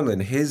George Carlin,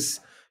 his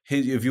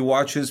if you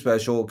watch his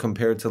special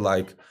compared to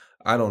like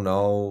I don't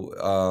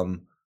know,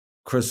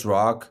 Chris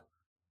Rock,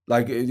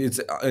 like it's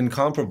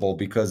incomparable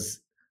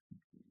because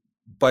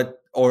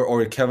but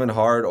or Kevin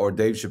Hart or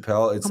Dave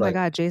Chappelle, Oh it's my like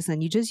God,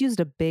 Jason, you just used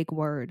a big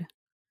word.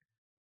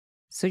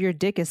 So your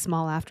dick is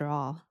small after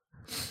all.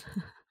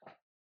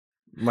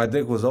 my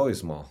dick was always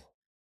small.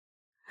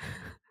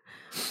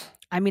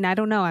 I mean, I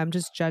don't know. I'm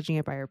just judging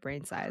it by your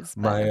brain size,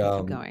 but My okay,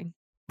 keep going.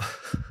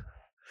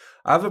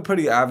 I have a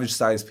pretty average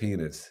sized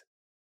penis.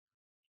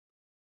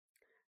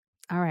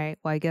 All right.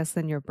 Well, I guess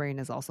then your brain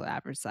is also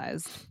average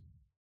sized.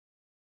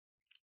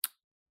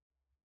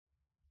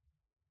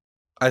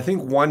 I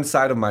think one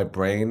side of my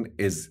brain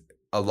is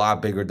a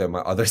lot bigger than my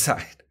other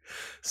side.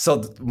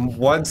 So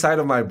one side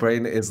of my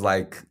brain is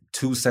like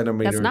 2 That's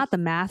centimeters. not the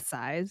math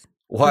size.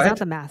 That's not What?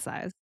 the math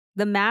size.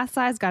 The math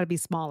size got to be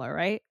smaller,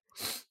 right?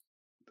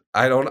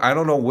 I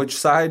don't know which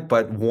side,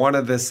 but one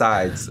of the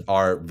sides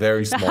are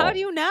very How do small.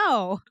 you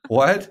know?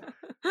 What?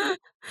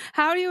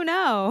 How do you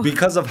know?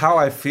 Because of how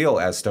I feel,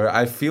 Esther.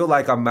 I feel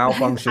like I'm I don't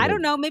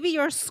malfunctioning. know. Maybe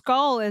your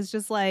skull is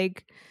just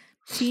like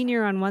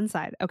teenier on one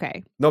side.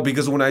 Okay. No,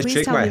 because when I Please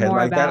shake tell my me head more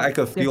like that, I about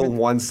could feel different.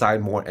 one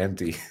side more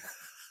empty.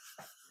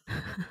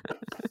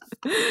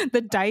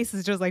 The dice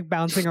is just like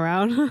bouncing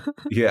around.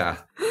 Yeah.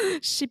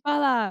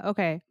 Shipala.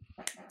 Okay.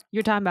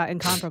 You're talking about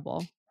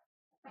incomparable.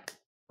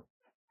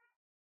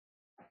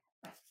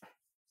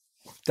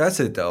 That's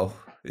it though.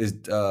 Is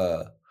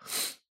yeah,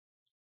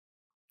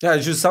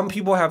 it's just some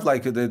people have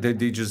like they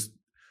just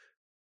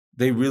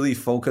they really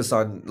focus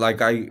on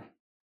like I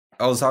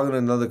was talking to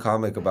another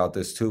comic about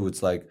this too.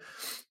 It's like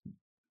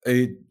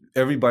it,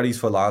 everybody's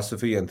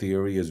philosophy and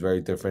theory is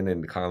very different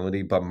in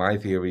comedy, but my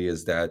theory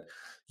is that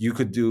you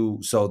could do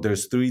so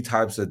there's three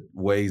types of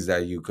ways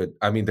that you could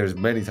I mean there's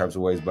many types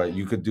of ways, but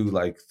you could do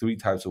like three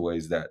types of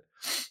ways that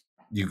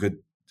you could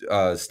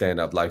stand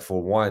up. Like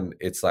for one,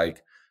 it's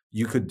like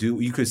you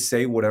could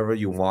say whatever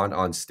you want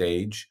on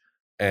stage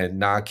and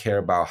not care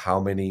about how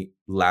many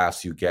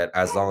laughs you get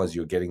as long as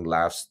you're getting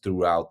laughs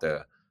throughout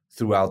the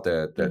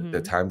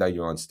Hmm. time that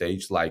you're on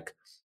stage. Like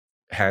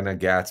Hannah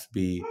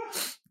Gatsby,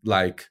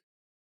 like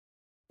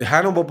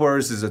Hannibal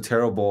Buress is a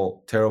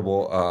terrible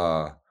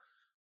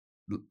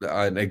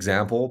an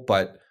example,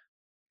 but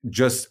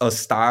just a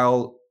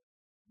style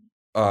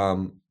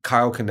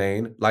Kyle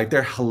Kinane, like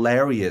they're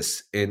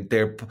hilarious in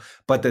their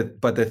but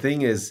the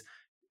thing is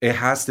it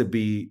has to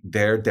be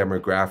their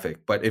demographic.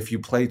 But if you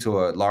play to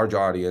a larger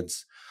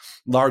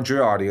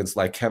audience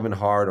like Kevin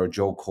Hart or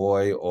Joe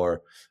Coy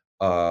or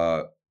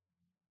uh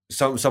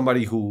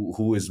somebody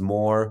who is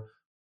more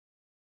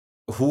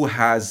who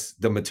has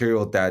the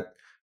material that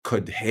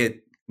could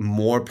hit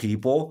more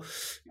people,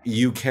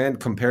 you can't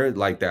compare it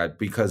like that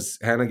because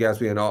Hannah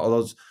Gatsby and all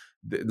those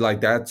like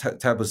that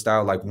type of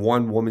style, like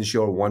one woman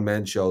show or one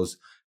man shows,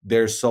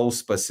 they're so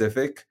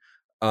specific,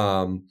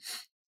 um,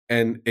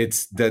 and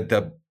it's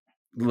the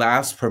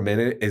laughs per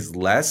minute is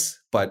less,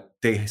 but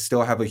they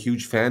still have a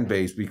huge fan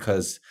base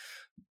because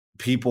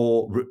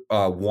people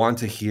want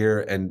to hear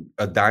and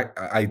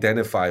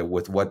identify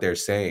with what they're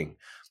saying.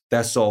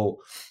 That's so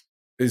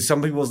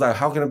some people's like,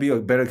 how can I be a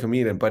better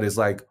comedian? But it's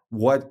like,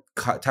 what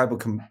type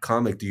of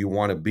comic do you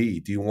want to be?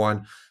 Do you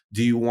want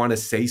to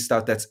say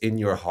stuff that's in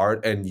your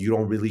heart and you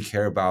don't really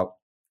care about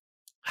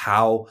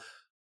how,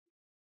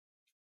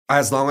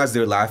 as long as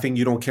they're laughing,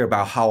 you don't care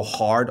about how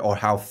hard or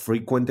how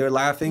frequent they're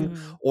laughing?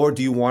 Hmm. Or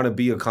do you want to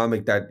be a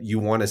comic that you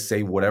want to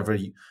say whatever,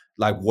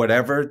 like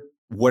whatever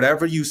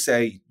you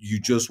say, you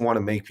just want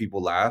to make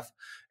people laugh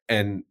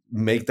and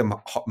make them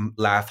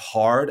laugh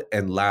hard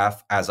and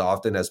laugh as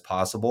often as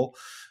possible.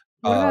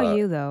 What about uh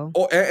you though?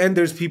 oh, and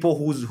there's people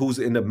who's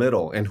in the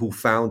middle and who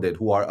found it,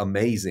 who are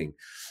amazing.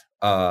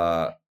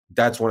 uh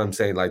that's what I'm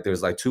saying, like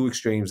there's like two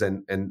extremes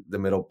and the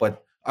middle,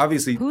 but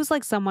obviously. Who's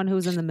like someone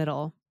who's in the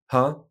middle?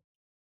 Huh?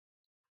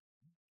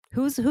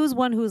 Who's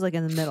one who's like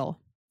in the middle?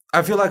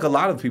 I feel like a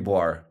lot of people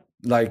are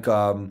like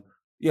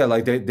yeah,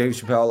 like Dave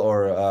Chappelle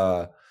or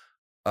uh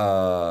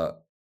uh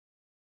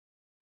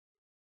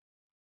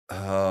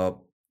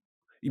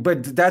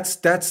but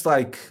that's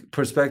like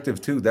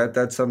perspective too.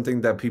 That's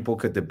something that people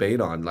could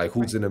debate on, like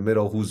who's in the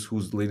middle,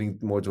 who's leaning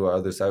more to our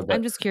other side. But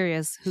I'm just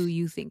curious who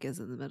you think is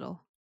in the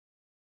middle.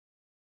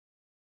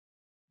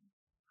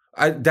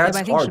 Yeah, that's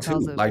but I think hard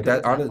Chappelle's too, a like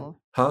good that on it.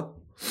 example. Huh?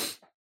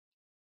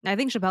 I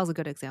think Chappelle's a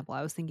good example.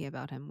 I was thinking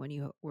about him when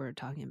you were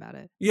talking about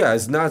it. Yeah,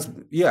 it's not.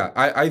 Yeah,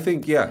 I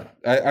think. Yeah,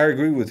 I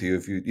agree with you.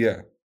 If you,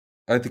 yeah,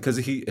 I think because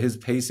his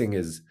pacing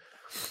is.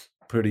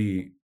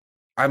 pretty.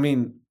 I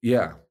mean,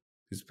 yeah,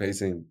 his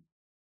pacing.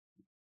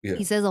 Yeah,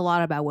 He says a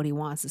lot about what he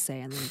wants to say,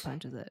 and then he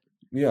punches it.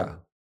 yeah,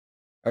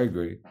 I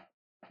agree.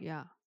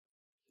 Yeah.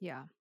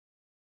 Yeah.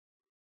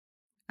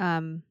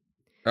 Um,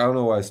 I don't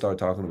know why I started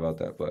talking about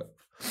that, but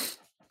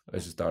I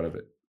just thought of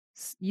it.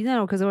 you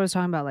know, because I was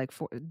talking about like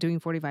doing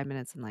 45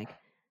 minutes and like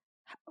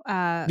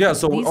Yeah.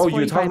 So, these oh,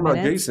 you're 45 talking about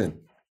minutes.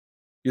 Jason.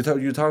 You're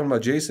talking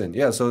about Jason.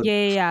 Yeah. So Yeah,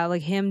 yeah, yeah.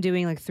 Like him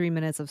doing like 3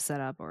 minutes of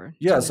setup or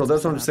yeah. 2 So minutes of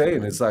that's what I'm setup, and saying.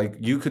 then It's like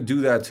you could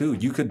do that too.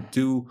 You could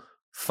do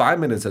 5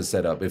 minutes of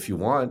setup if you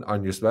want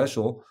on your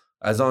special,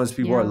 as long as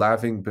people are yeah.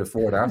 laughing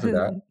before and after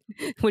that.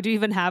 Would you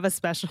even have a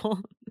special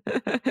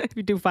if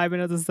you do 5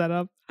 minutes of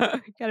setup?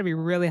 You gotta be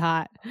really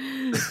hot.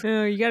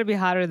 You gotta be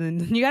hotter than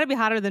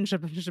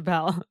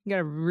Chappelle. You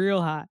gotta be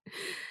real hot.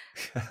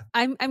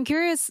 I'm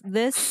curious.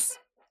 This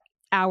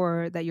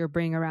hour that you're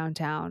bringing around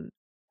town,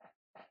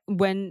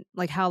 when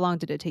like how long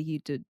did it take you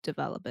to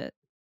develop it?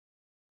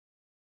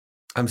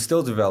 I'm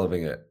still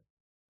developing it.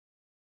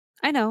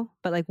 I know,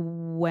 but like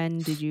when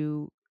did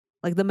you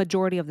like the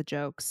majority of the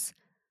jokes?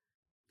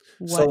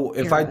 What So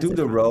if I era is do it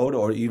the from? road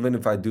or even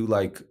if I do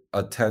like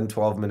a 10,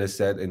 12 minute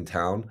set in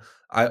town,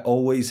 I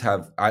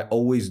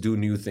always do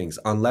new things.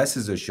 Unless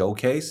it's a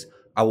showcase,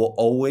 I will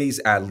always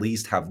at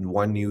least have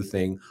one new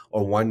thing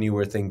or one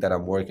newer thing that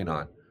I'm working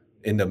on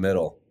in the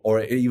middle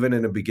or even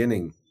in the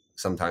beginning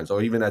sometimes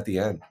or even at the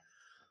end.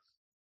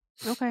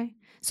 Okay.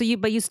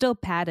 But you still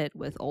pad it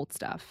with old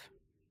stuff.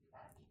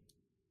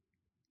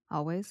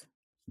 Always?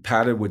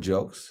 Padded with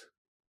jokes.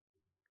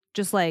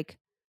 Just like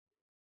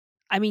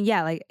I mean,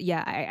 yeah, like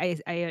yeah,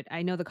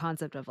 I know the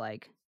concept of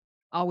like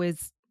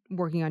always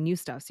working on new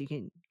stuff so you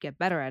can get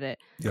better at it.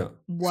 Yeah.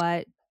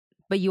 What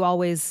but you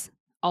always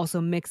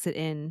also mix it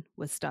in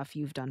with stuff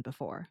you've done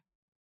before.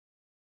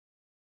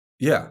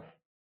 Yeah.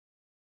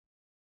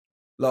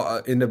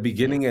 In the Yeah.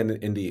 beginning and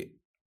in the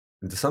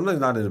sometimes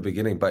not in the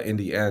beginning, but in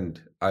the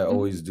end, I Mhm.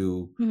 always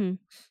do Mhm.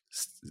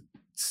 st-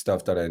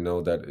 stuff that I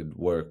know that it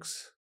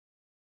works.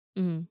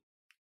 Mhm.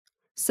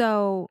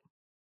 So,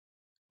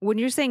 when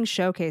you're saying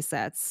showcase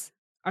sets,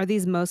 are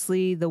these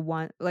mostly the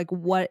one like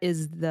what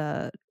is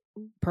the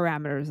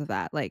parameters of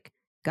that? Like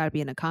got to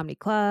be in a comedy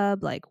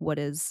club? Like what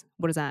is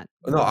that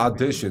No, mean?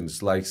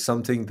 auditions, like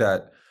something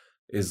that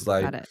is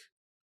Got like,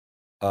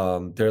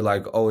 it. they're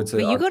like, oh, it's a,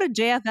 But you go to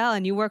JFL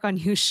and you work on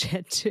new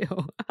shit too.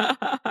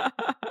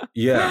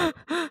 yeah,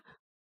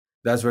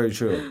 that's very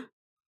true.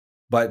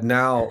 But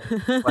now,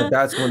 but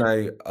that's when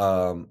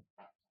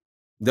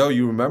no,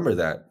 you remember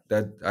that.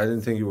 That I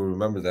didn't think you would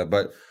remember that,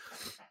 but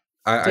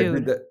I did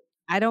Dude, that.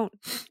 I don't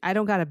I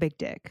don't got a big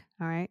dick,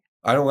 all right?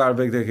 I don't got a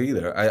big dick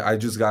either. I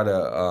just got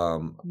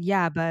a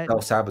Yeah, but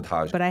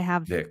self-sabotage but I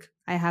have dick.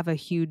 I have a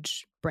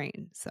huge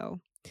brain,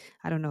 so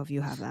I don't know if you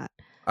have that.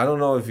 I don't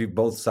know if you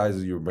both sides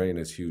of your brain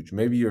is huge.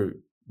 Maybe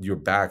your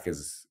back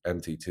is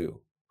empty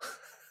too.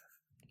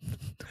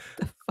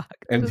 The fuck?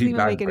 That doesn't Empty even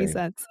back make any brain.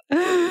 sense.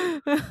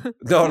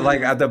 No,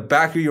 like at the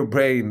back of your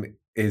brain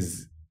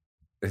is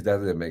it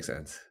doesn't make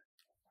sense.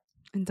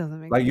 It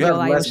doesn't make Like you yo have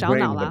la yo less shall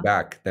brain not in the la.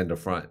 back than the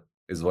front,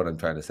 is what I'm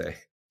trying to say.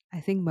 I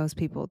think most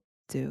people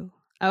do.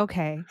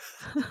 Okay.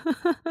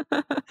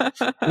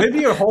 Maybe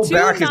your whole 2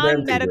 back is empty,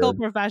 non-medical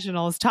dude.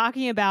 professionals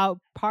talking about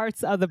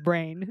parts of the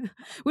brain.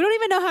 We don't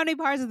even know how many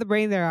parts of the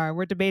brain there are.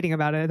 We're debating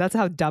about it. That's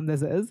how dumb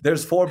this is.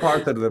 There's four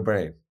parts of the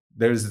brain.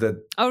 There's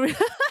the Oh,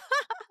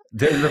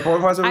 there's the four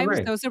parts of the I'm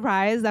brain. so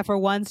surprised that for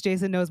once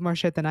Jason knows more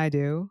shit than I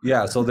do.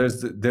 Yeah, so there's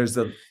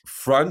the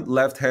front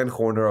left hand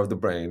corner of the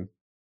brain,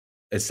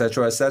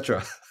 etc.,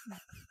 etc.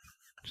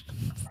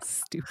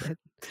 Stupid.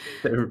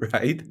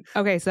 Right?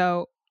 Okay,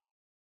 so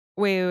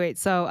wait.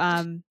 So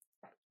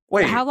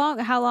Wait, how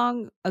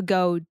long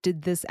ago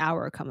did this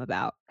hour come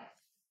about?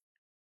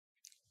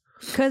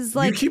 Cuz you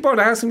like keep on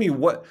asking me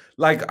what,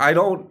 like, I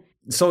don't.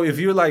 So if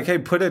you're like, hey,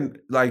 put in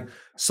like,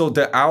 so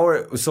the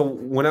hour, so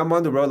when I'm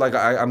on the road, like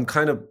I'm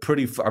kind of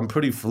I'm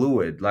pretty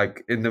fluid,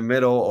 like in the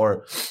middle,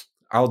 or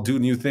I'll do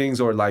new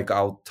things, or like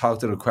I'll talk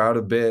to the crowd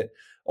a bit,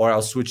 or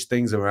I'll switch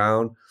things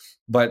around.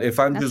 But if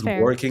I'm that's just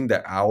fair. working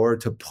the hour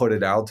to put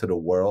it out to the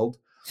world,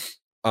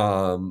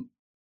 um,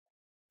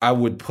 I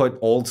would put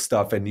old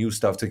stuff and new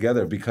stuff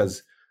together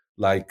because,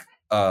 like,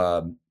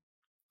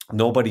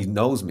 nobody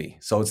knows me,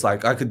 so it's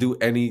like I could do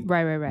any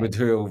Right.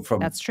 material from,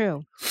 That's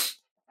true.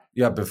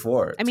 yeah,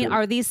 before I mean, too.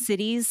 are these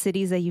cities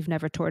that you've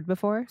never toured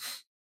before?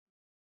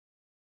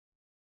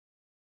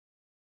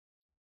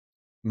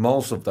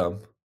 Most of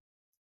them,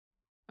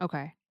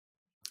 Okay.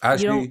 You don't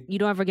actually. you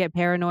don't ever get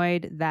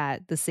paranoid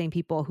that the same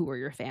people who were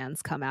your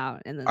fans come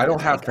out and then I they're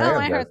don't have like, "Oh, I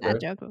fans, heard that Esther.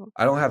 joke before."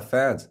 I don't have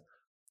fans.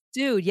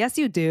 Dude, yes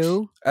you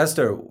do.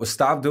 Esther,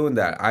 stop doing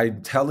that.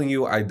 I'm telling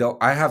you, I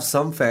don't. I have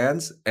some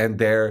fans, and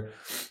they're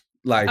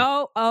like,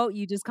 Oh,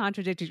 you just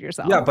contradicted yeah,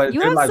 yourself. but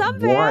You they're have like some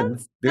one.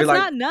 fans. They're That's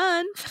like, not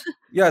none.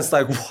 yeah, it's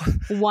like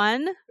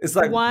One? it's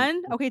like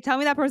One? Okay, tell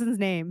me that person's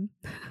name.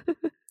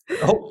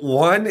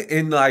 one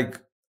in like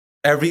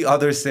every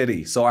other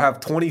city. So I have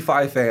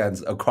 25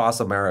 fans across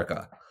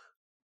America,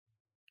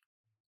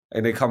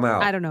 and they come I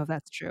out. don't know if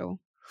that's true.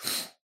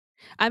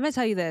 I'm gonna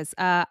tell you this.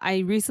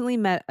 I recently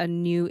met a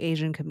new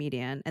Asian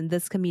comedian, and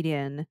this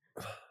comedian,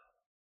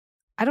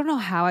 I don't know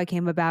how I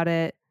came about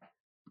it.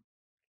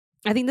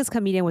 I think this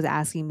comedian was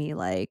asking me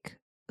like,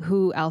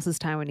 who else is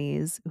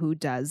Taiwanese who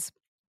does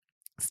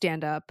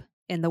stand up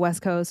in the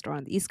West Coast or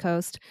on the East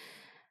Coast?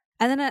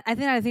 And then I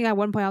think at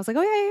one point I was like,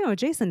 oh yeah,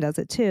 Jason does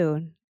it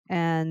too,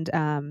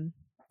 and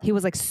he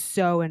was like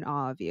so in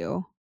awe of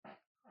you.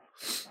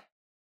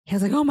 He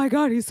was like, oh my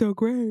god, he's so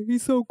great,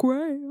 he's so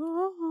great.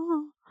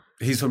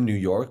 He's from New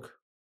York.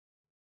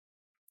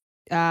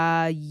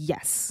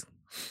 Yes,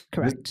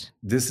 correct.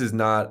 This is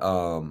not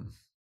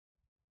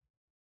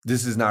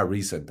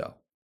recent though.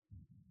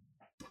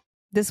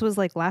 This was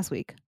like last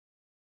week.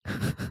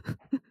 I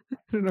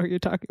don't know what you're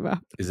talking about.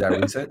 Is that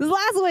recent? This was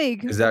last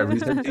week. Is that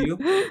recent to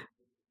you?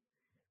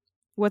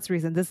 What's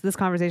recent? This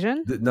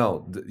conversation?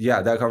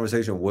 Yeah, that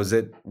conversation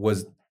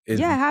it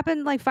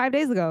happened like 5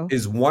 days ago.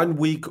 Is 1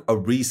 week a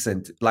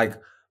recent? Like,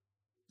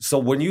 so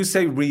when you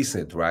say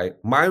recent, right?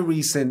 My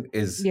recent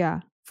is,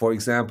 for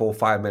example,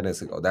 5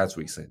 minutes ago. That's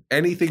recent.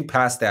 Anything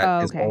past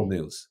that is old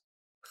news.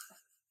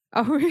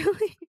 Oh,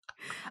 really?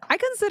 I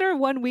consider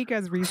 1 week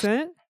as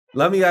recent.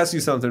 Let me ask you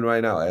something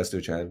right now,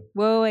 Esther Chan.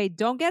 Wait,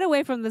 don't get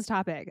away from this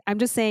topic. I'm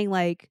just saying,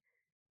 like,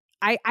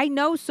 I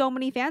know so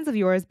many fans of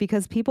yours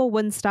because people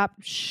wouldn't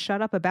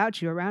shut up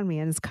about you around me,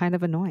 and it's kind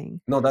of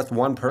annoying. No, that's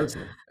one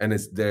person, and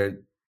it's there.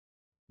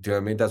 Do you know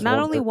what I mean? That's not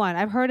only one.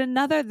 I've heard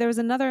there was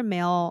another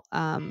male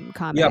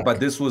comic. Yeah, but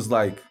this was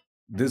like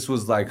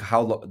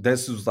how long?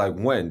 This was like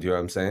when? Do you know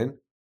what I'm saying?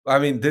 I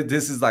mean,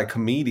 this is like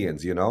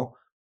comedians, you know.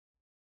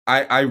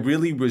 I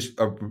really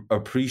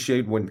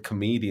appreciate when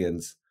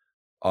comedians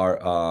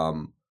are.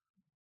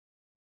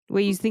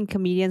 Wait, you think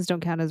comedians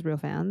don't count as real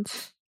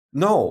fans?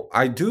 No,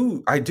 I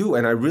do,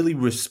 and I really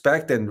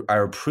respect and I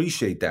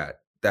appreciate that.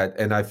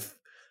 And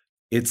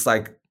it's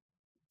like,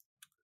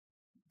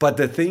 but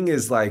the thing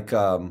is like,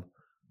 I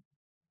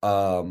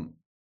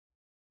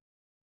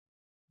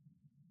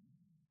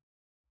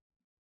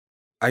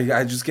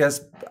just guess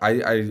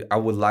I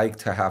would like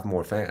to have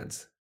more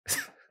fans.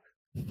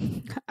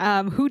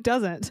 Who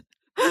doesn't?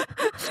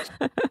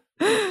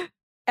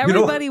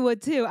 Everybody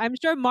would too. I'm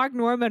sure Mark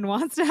Norman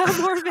wants to have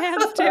more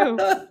fans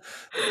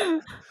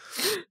too.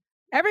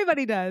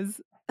 Everybody does.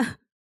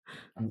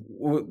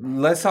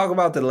 Let's talk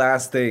about the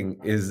last thing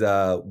is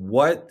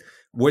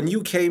when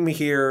you came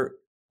here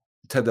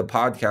to the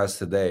podcast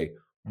today,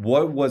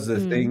 what was the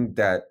thing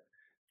that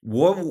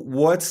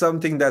what's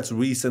something that's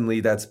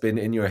recently that's been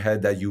in your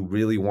head that you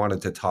really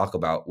wanted to talk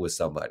about with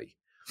somebody?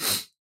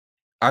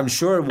 I'm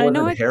sure it wasn't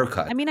a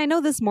haircut. I mean, I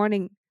know this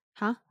morning,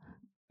 huh?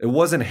 It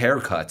wasn't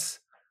haircuts.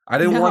 I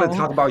didn't want to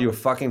talk about your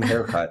fucking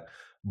haircut,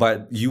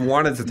 but you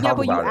wanted to talk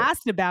about it. Yeah, but you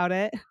asked about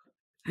it.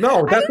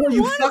 No, that's what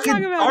you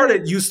fucking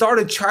started. You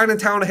started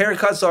Chinatown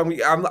haircut, so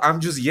I'm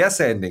just yes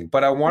ending.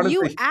 But I wanted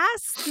you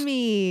asked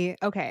me.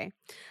 Okay,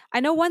 I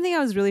know one thing I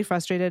was really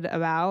frustrated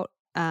about,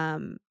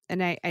 and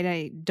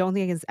I don't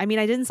think I can. I mean,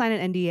 I didn't sign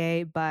an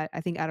NDA, but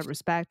I think out of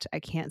respect, I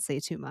can't say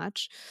too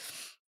much.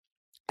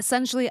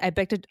 Essentially, I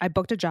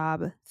booked a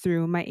job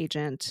through my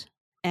agent,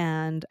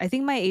 and I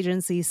think my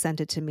agency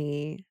sent it to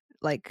me.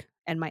 Like,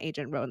 and my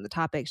agent wrote in the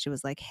topic. She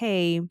was like,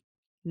 "Hey,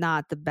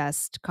 not the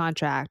best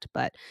contract,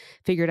 but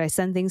figured I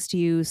send things to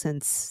you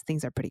since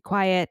things are pretty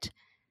quiet."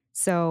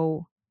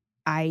 So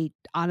I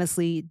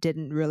honestly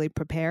didn't really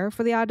prepare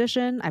for the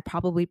audition. I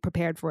probably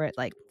prepared for it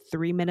like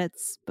 3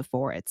 minutes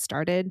before it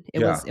started.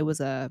 It was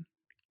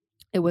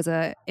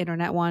a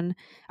internet one,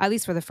 at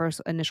least for the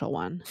first initial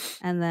one.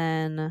 And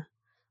then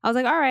I was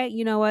like, all right,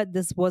 you know what?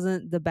 This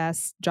wasn't the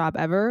best job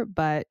ever,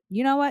 but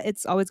you know what?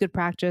 It's always good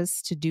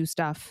practice to do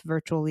stuff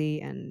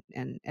virtually and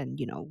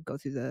go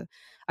through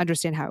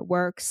understand how it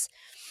works.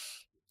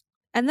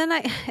 And then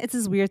it's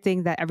this weird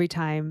thing that every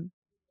time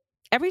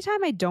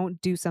I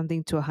don't do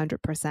something to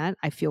 100%,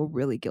 I feel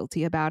really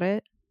guilty about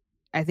it.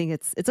 I think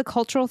it's a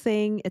cultural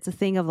thing. It's a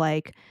thing of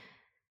like,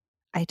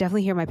 I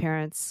definitely hear my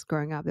parents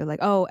growing up. They're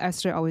like, oh,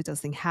 Esther always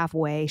does things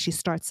halfway. She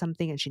starts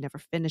something and she never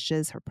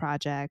finishes her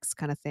projects,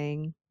 kind of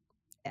thing.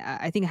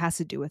 I think it has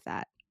to do with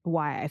that.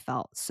 Why I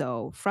felt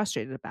so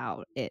frustrated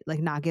about it,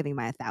 like not giving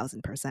my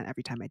 1,000%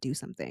 every time I do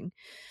something.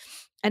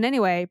 And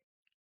anyway,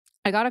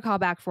 I got a call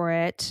back for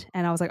it,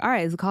 and I was like, all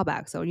right, it's a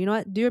callback. So you know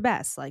what? Do your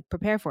best, like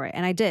prepare for it.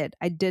 And I did.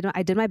 I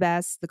did my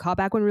best. The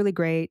callback went really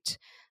great.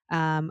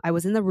 I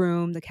was in the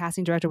room. The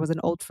casting director was an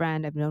old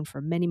friend I've known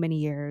for many, many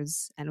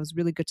years, and it was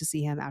really good to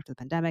see him after the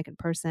pandemic in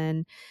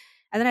person.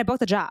 And then I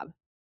booked the job.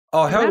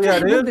 Oh, hell yeah,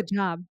 dude. The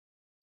job.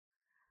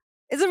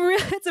 It's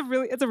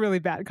a really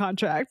bad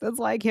contract. That's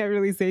why I can't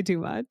really say too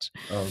much.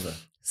 Okay.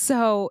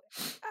 So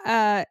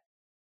I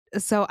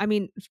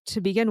mean,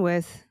 to begin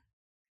with,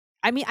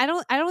 I mean, I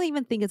don't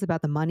even think it's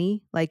about the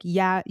money. Like,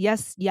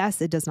 yes,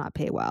 it does not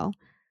pay well,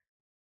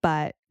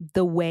 but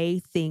the way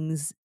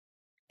things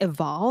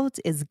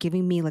evolved is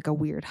giving me like a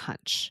weird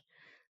hunch.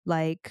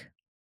 Like,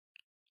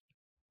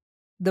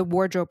 the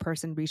wardrobe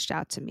person reached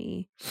out to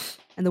me,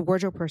 and the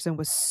wardrobe person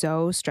was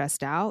so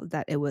stressed out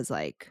that it was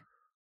like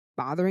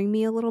bothering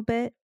me a little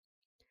bit.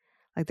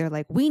 Like they're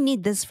like, we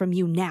need this from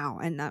you now,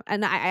 and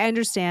I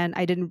understand.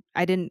 I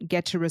didn't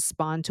get to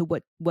respond to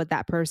what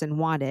that person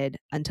wanted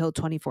until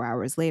 24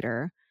 hours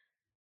later.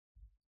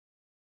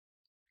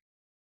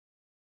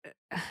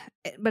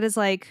 But it's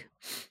like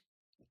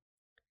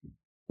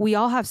we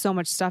all have so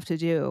much stuff to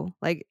do.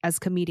 Like as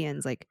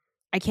comedians, like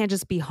I can't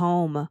just be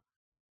home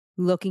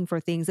looking for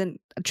things. And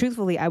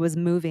truthfully, I was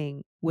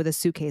moving with a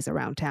suitcase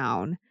around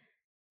town.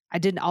 I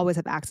didn't always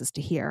have access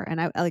to here.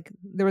 And I like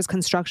there was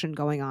construction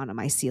going on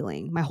my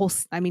ceiling. My whole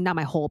I mean not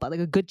my whole, but like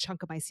a good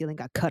chunk of my ceiling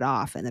got cut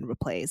off and then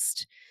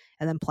replaced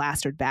and then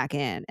plastered back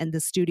in. And the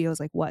studio is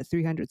like what,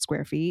 300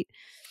 square feet.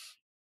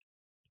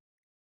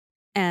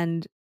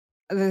 And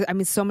I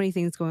mean so many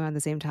things going on at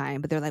the same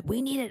time, but they're like,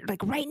 we need it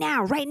like right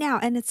now, right now.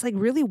 And it's like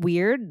really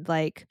weird.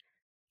 Like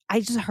I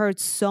just heard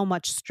so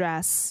much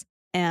stress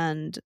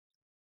and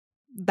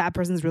that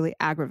person's really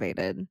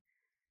aggravated.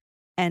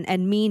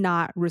 And me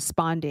not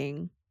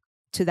responding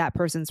to that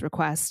person's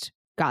request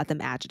got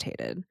them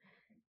agitated.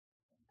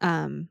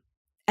 And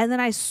then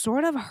I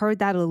sort of heard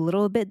that a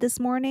little bit this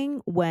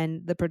morning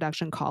when the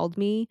production called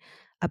me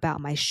about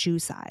my shoe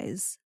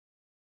size.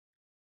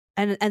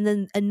 And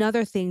then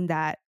another thing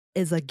that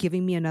is like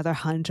giving me another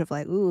hunch of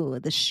like, ooh,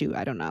 the shoe,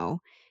 I don't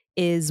know,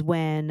 is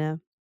when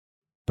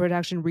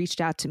production reached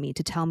out to me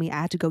to tell me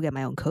I had to go get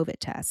my own COVID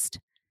test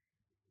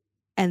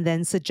and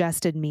then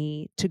suggested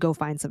me to go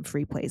find some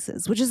free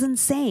places, which is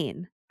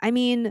insane. I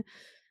mean,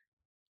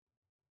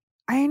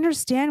 I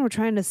understand we're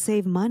trying to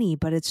save money,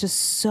 but it's just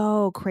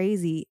so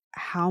crazy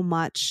how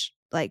much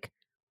like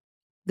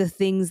the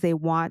things they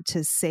want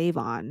to save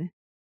on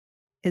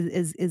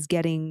is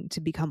getting to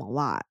become a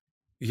lot.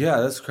 Yeah,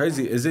 that's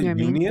crazy. Is You it know what I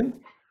mean?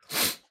 union?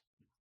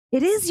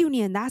 It is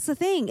union. That's the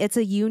thing. It's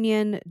a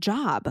union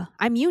job.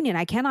 I'm union.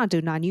 I cannot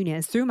do non-union.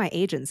 It's through my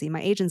agency.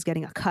 My agent's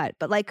getting a cut,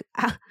 but like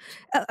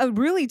a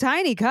really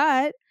tiny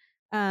cut.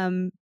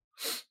 Um,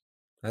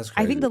 That's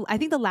I think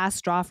crazy. the last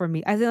straw for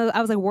me. I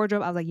was like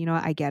wardrobe. I was like, you know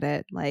what? I get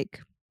it. Like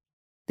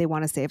they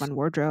want to save on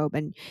wardrobe,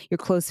 and your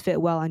clothes fit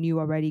well on you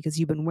already because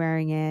you've been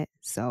wearing it,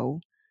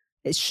 so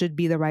it should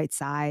be the right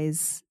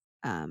size.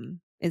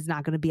 It's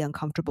not going to be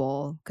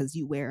uncomfortable because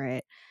you wear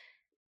it.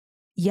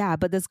 Yeah,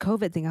 but this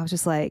COVID thing, I was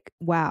just like,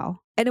 wow.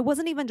 And it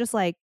wasn't even just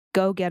like,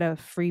 go get a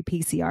free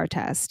PCR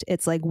test.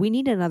 It's like, we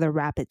need another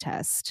rapid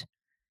test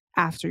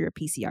after your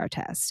PCR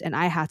test. And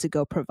I had to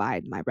go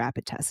provide my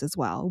rapid test as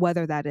well,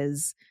 whether that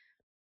is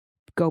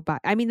go by.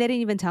 I mean, they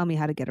didn't even tell me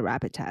how to get a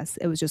rapid test.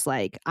 It was just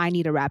like, I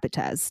need a rapid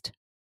test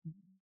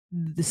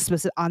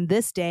on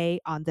this day,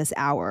 on this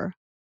hour.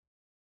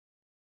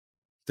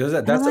 And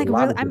I'm That's a like,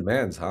 lot really? of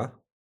demands, huh?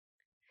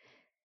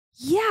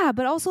 Yeah,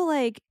 but also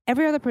like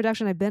every other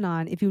production I've been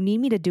on, if you need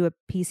me to do a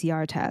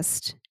PCR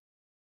test,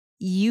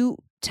 you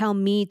tell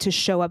me to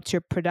show up to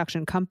your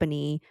production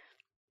company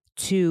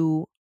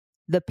to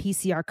the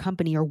PCR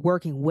company you're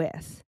working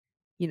with.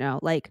 You know,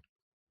 like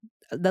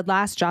the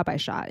last job I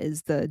shot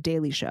is the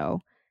Daily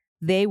Show.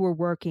 They were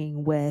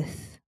working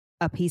with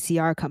a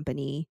PCR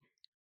company.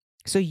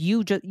 So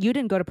you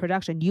didn't go to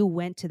production, you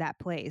went to that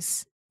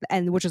place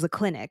and which is a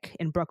clinic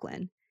in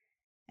Brooklyn.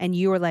 And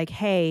you were like,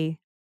 "Hey,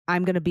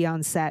 I'm going to be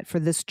on set for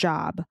this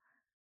job.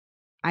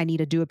 I need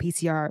to do a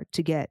PCR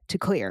to get to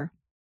clear."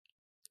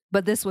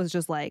 But this was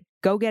just like,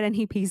 go get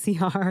any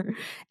PCR.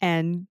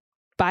 And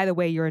by the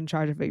way, you're in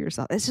charge of it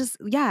yourself. It's just,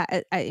 yeah,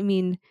 I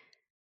mean,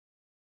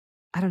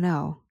 I don't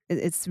know.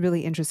 It's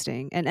really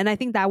interesting. And I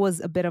think that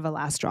was a bit of a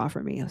last straw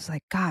for me. I was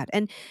like, God.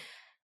 And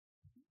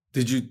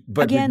Did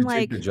again, you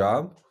take the like,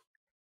 job?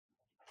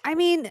 I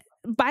mean,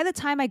 by the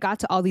time I got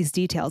to all these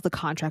details, the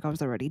contract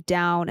was already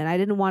down and I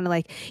didn't want to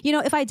like, you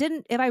know, if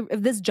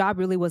this job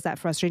really was that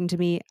frustrating to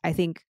me, I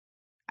think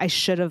I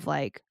should have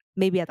like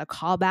maybe at the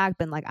callback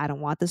been like, I don't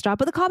want this job.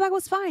 But the callback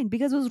was fine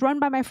because it was run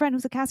by my friend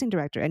who's a casting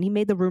director and he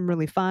made the room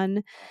really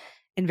fun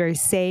and very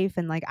safe.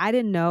 And like, I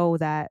didn't know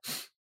that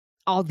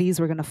all these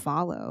were going to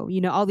follow,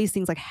 you know, all these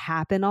things like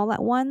happen all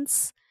at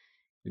once.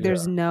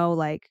 There's Yeah. no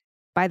like,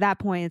 by that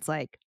point, it's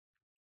like,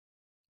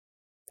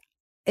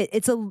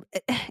 it's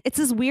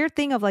this weird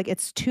thing of like,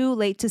 it's too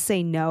late to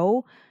say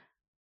no.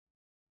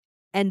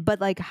 And but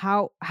like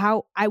how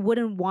I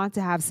wouldn't want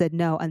to have said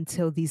no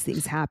until these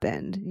things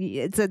happened.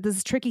 It's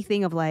this tricky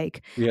thing of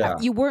like Yeah.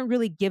 you weren't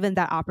really given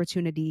that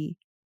opportunity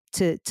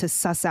to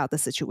suss out the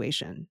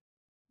situation.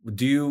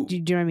 Do you Do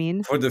you know what I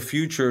mean? for the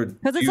future, do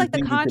Because it's you like the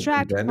think you can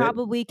contract prevent it?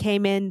 probably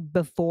came in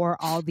before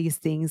all these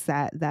things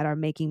that are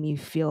making me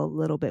feel a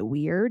little bit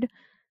weird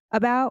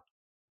about.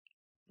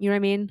 You know what I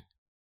mean?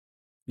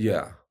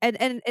 Yeah.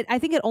 And I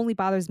think it only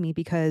bothers me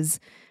because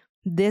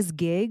this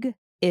gig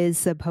is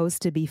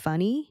supposed to be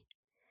funny.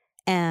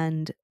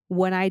 And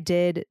when I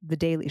did the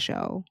Daily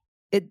Show,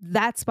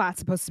 that spot's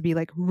supposed to be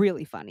like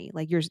really funny.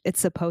 Like it's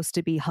supposed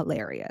to be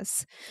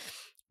hilarious.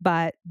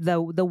 But the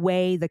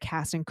way the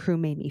cast and crew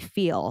made me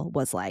feel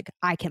was like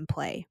I can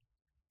play.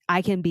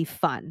 I can be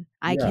fun.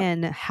 I Yeah.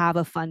 can have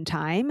a fun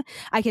time.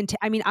 I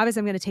mean, obviously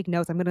I'm going to take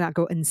notes. I'm going to not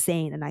go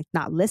insane and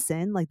not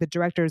listen. Like the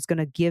director is going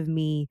to give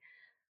me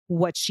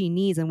what she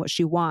needs and what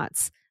she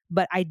wants.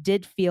 But I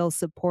did feel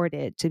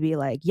supported to be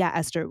like, yeah,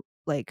 Esther,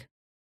 like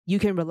You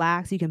can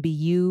relax, you can be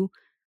you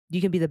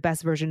can be the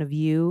best version of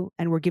you,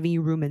 and we're giving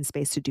you room and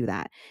space to do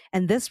that.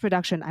 And this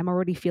production, I'm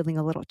already feeling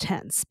a little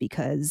tense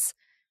because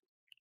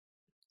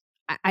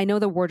I know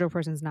the wardrobe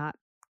person's not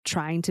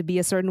trying to be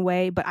a certain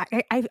way, but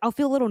I'll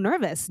feel a little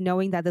nervous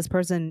knowing that this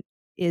person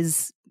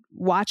is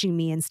watching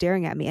me and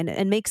staring at me, and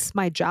it makes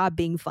my job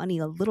being funny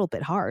a little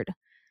bit hard.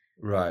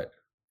 Right.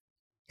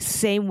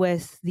 Same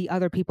with the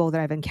other people that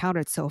I've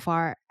encountered so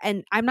far.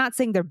 And I'm not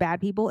saying they're bad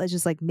people. It's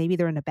just like maybe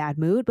they're in a bad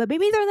mood, but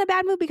maybe they're in a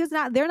bad mood because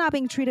they're not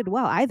being treated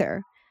well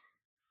either.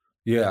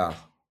 Yeah.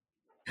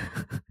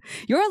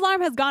 Your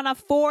alarm has gone off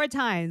 4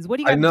 times. What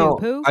do you I got to do, know.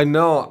 poo? I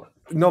know.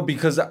 No,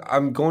 because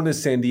I'm going to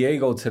San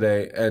Diego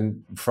today,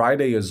 and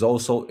Friday is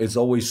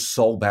always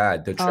so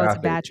bad, the Oh, it's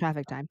traffic. bad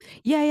traffic time.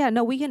 Yeah, yeah.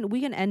 No, we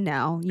can end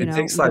now. You It know,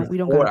 takes like we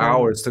don't gotta 4 go.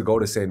 hours to go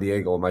to San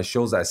Diego. My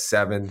show's at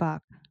 7.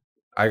 Fuck,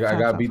 I fuck,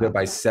 gotta fuck, be there fuck.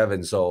 by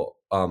 7, so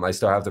I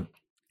still have to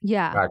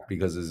Yeah. back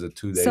because it's a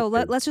 2-day So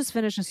thing. let's just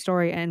finish the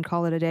story and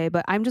call it a day.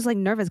 But I'm just like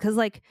nervous because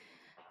like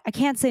I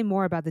can't say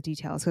more about the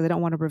details because I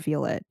don't want to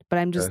reveal it. But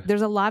I'm just Okay.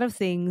 there's a lot of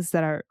things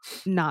that are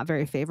not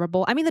very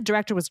favorable. I mean, the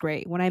director was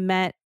great. When I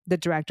met the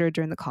director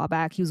during the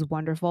callback, he was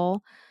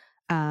wonderful.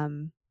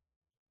 Um,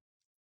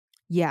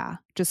 yeah,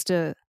 just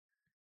to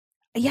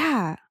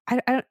yeah.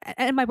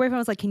 And my boyfriend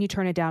was like, "Can you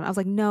turn it down?" I was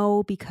like,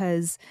 "No,"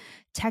 because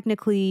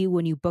technically,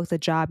 when you book the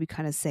job, you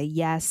kind of say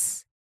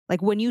yes.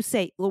 Like when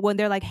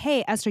they're like,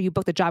 "Hey, Esther, you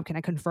booked the job. Can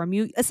I confirm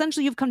you?"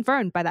 Essentially, you've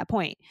confirmed by that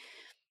point.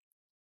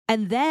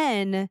 And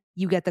then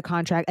you get the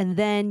contract, and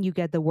then you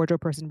get the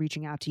wardrobe person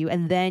reaching out to you,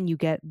 and then you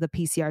get the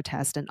PCR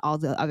test and all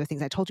the other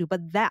things I told you.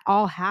 But that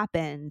all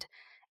happened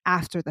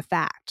after the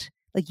fact.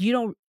 Like you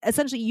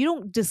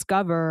don't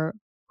discover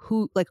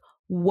who like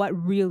what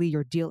really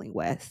you're dealing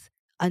with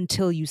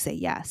until you say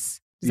yes.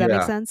 Does that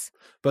make Yeah. sense?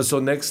 But so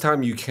next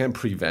time you can't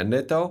prevent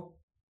it though?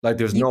 Like,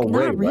 there's You no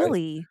way, not right?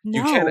 really.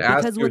 You can't No,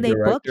 ask because your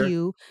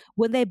director?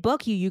 when they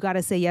book you, you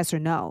gotta say yes or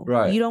no.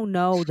 Right. You don't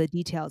know the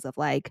details of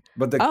like,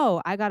 But the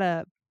 "Oh, I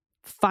gotta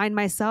find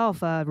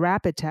myself a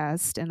rapid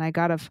test and I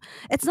gotta"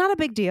 it's not a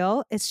big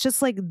deal. It's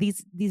just like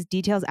these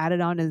details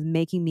added on is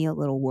making me a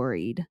little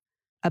worried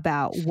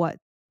about what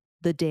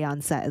the day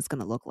on set is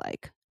gonna look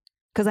like.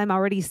 Because 'Cause I'm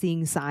already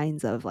seeing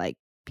signs of like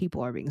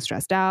people are being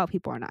stressed out,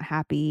 people are not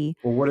happy.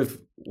 well, what if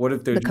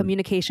they're The just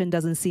communication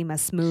doesn't seem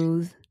as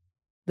smooth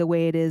the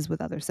way it is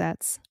with other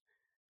sets.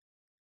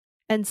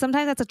 And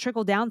sometimes that's a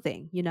trickle down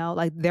thing, you know,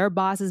 like their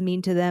boss is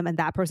mean to them and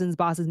that person's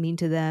boss is mean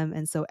to them.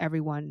 And so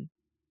everyone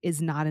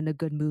is not in a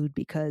good mood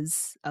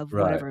because of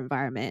right, whatever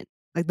environment.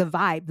 Like the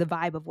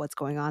vibe of what's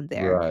going on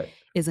there right.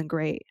 isn't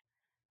great.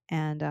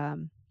 And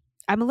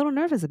I'm a little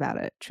nervous about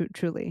it,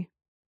 truly.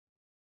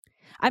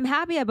 I'm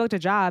happy I booked a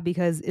job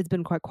because it's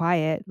been quite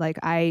quiet. Like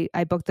I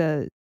booked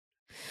the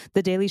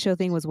Daily Show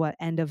thing was what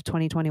end of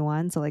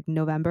 2021, so like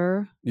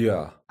November.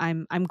 Yeah.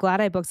 I'm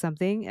glad I booked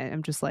something.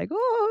 I'm just like,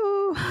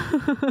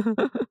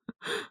 oh,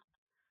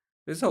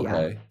 It's yeah.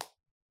 okay.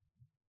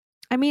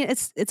 I mean,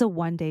 it's a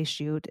 1-day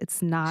shoot.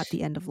 It's not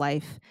the end of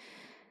life.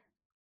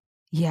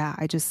 Yeah,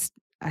 I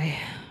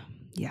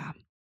yeah.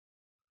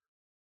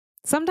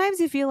 Sometimes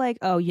you feel like,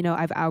 "Oh, you know,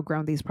 I've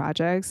outgrown these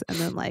projects," and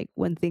then, like,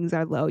 when things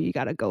are low, you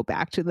gotta go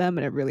back to them,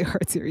 and it really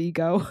hurts your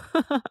ego.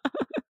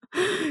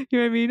 You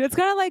know what I mean? It's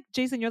kinda like,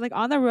 Jason, you're, like,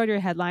 on the road, you're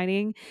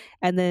headlining,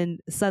 and then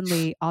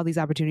suddenly all these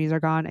opportunities are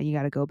gone, and you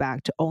gotta go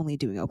back to only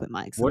doing open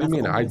mics, and What do you that's the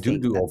mean? I only do thing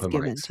do that's open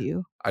given mics. to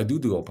you. I do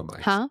do open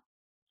mics. Huh?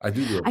 I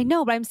do do I open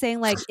know, but I'm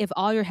saying like if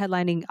all your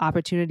headlining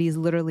opportunities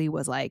literally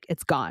was like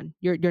it's gone.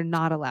 You're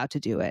not allowed to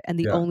do it. And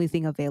the Yeah, only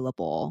thing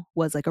available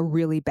was like a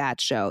really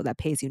bad show that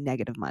pays you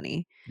negative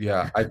money.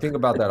 yeah, I think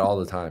about that all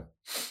the time.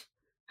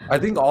 I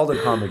think all the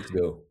comics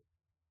do.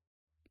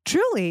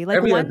 Truly, like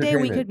Every one day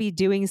we entertainment. could be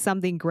doing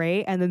something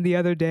great and then the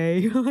other day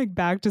you're like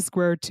back to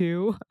square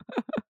two.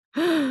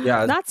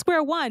 Yeah, Not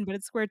square one, but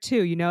it's square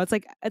two, you know? It's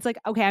like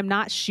okay, I'm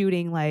not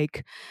shooting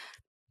like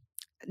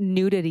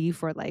nudity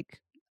for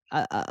like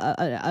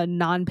a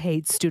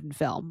non-paid student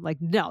film. Like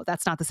no,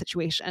 that's not the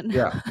situation.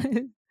 yeah.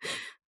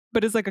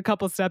 But it's like a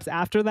couple steps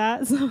after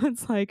that. So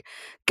it's like,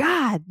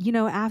 God, you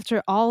know,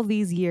 after all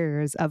these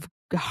years of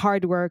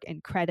hard work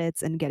and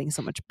credits and getting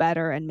so much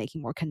better and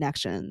making more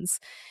connections,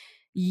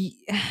 y-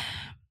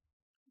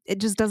 it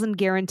just doesn't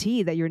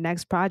guarantee that your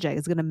next project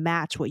is going to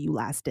match what you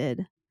last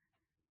did.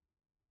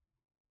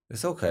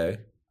 It's okay.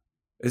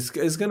 It's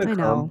gonna I come.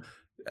 know.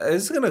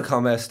 It's gonna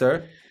come,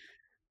 Esther.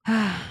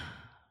 I,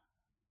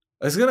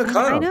 It's gonna I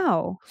come.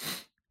 know.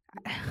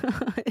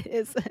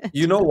 Is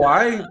You it? know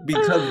why?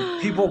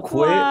 Because people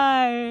quit.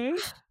 Why?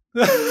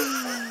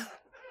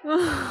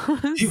 So,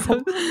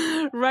 People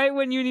right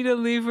when you need to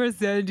leave for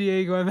San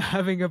Diego, I'm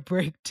having a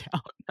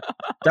breakdown.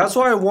 that's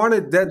why I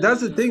wanted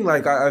that's the thing,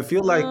 like, I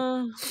feel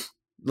Uh,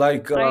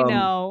 like, I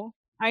know.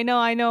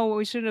 I know.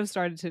 We shouldn't have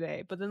started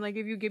today. But then, like,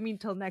 if you give me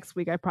till next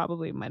week, I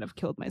probably might have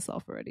killed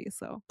myself already.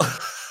 So.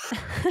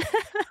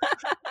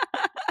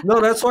 No,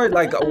 that's why.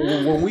 Like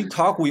when we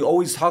talk, we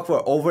always talk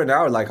for over an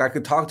hour. Like I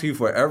could talk to you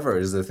forever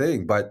is the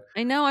thing. But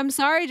I know. I'm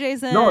sorry, no,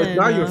 it's Jason.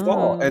 not your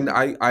fault. And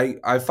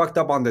I fucked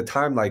up on the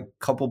time like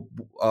couple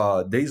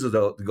days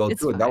ago to go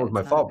It's through it. That fine. was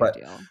my It's not a fault.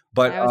 big deal.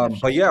 I always have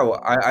shit But to yeah,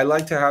 talk about. I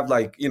like to have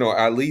like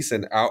at least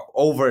an hour,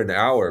 over an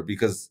hour,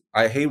 because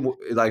I hate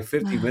like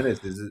 50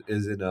 minutes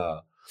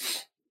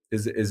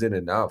isn't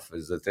enough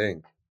is the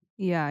thing.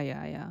 Yeah,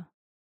 yeah, yeah.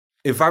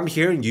 If I'm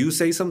hearing you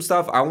say some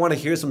stuff, I want to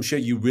hear some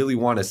shit you really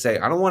want to say.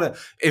 I don't want to.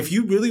 If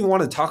you really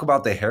want to talk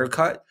about the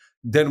haircut,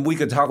 then we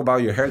could talk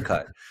about your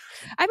haircut.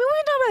 I mean, we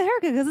can talk about the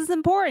haircut because it's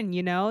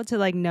important, to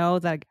like know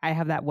that I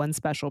have that one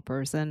special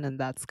person, and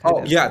that's kind Oh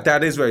of yeah,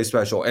 that is very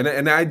special,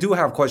 and I do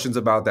have questions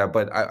about that,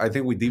 but I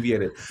think we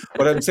deviated.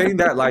 But I'm saying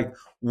that like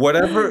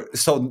whatever.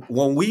 So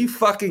when we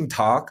fucking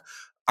talk,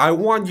 I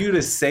want you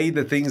to say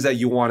the things that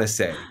you want to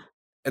say,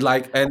 and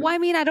Well, I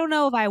mean, I don't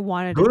know if I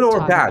wanted to good or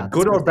talk bad, about this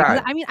good per or se, because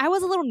bad. I mean, I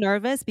was a little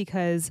nervous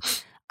because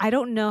I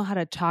don't know how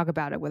to talk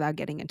about it without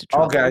getting into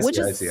Okay, trouble, I which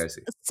see, I see, is I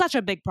see. such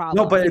a big No,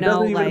 problem, but it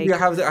doesn't even like,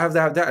 have to have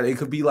that. It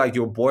could be like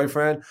your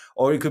boyfriend,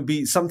 or it could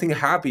be something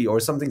happy or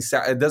something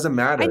sad. It doesn't I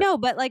matter. know,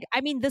 but like,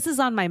 I mean, this is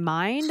on my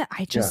mind. I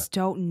Yeah. just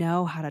don't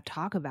know how to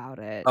talk about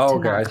it Oh, to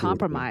okay, I not see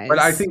what you mean. But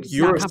I think not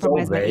you're so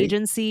compromise my vague.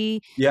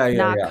 agency, Yeah, yeah,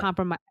 not yeah.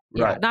 compromise,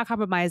 yeah, Right. not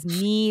compromise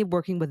me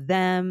working with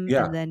them,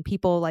 Yeah. and then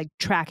people like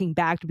tracking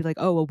back to be like,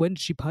 oh, well, when did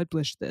she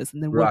publish this,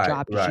 and then what Right.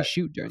 job did she Right.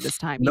 shoot during this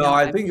time? No,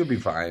 I think you'll be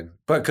fine.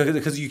 But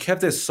because you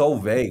kept it so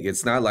vague,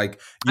 it's not like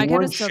you I kept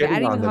weren't it so vague. I shitting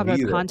didn't on even them cover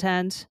the either.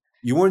 content.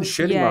 You weren't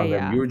shitting Yeah, on them.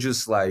 yeah. You were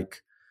just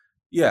like,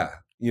 yeah,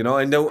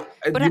 and no,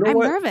 and But you know I'm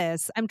what?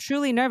 nervous. I'm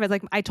truly nervous.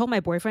 Like I told my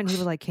boyfriend, he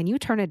was like, "Can you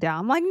turn it down?"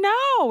 I'm like,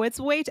 "No, it's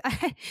way."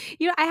 I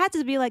had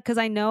to be like, because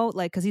I know,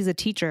 like, because he's a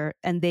teacher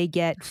and they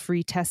get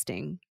free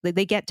testing. Like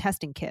they get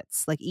testing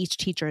kits. Like each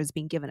teacher is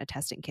being given a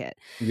testing kit.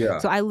 Yeah,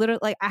 So I literally,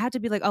 like, I had to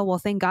be like, "Oh well,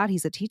 thank God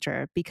he's a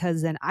teacher,"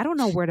 because then I don't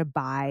know where to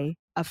buy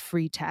a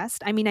free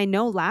test. I mean, I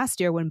know last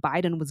year when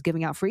Biden was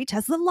giving out free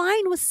tests, the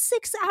line was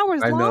 6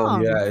 hours I know.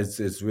 long. Yeah,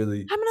 it's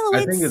really. I'm gonna I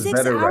wait think it's six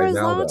better right hours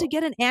now long to though.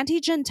 get an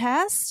antigen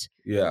test.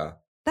 Yeah,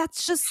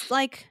 That's just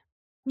like,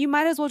 you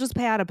might as well just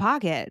pay out of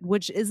pocket,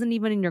 which isn't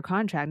even in your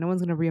contract. No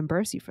one's going to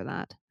reimburse you for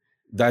that.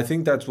 I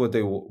think that's what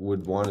they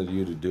would wanted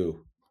you to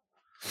do.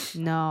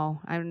 No,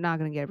 I'm not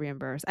going to get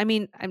reimbursed. I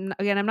mean, I'm not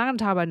going to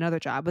talk about another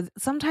job, but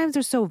sometimes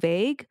they're so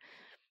vague.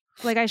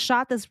 Like I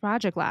shot this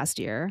project last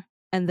year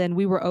and then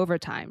we were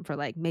overtime for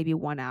like maybe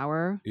 1 hour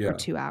or Yeah,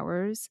 2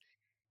 hours.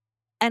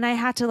 And I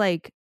had to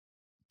like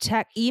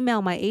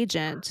email my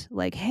agent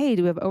like, "Hey,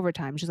 do we have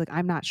overtime?" She's like,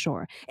 "I'm not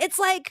sure." It's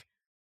like,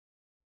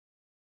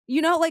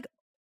 like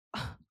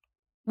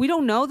we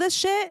don't know this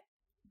shit.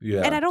 And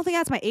yeah, I don't think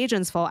that's my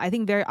agent's fault. I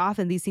think very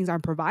often these things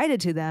aren't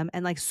provided to them.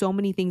 And like so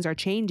many things are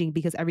changing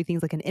because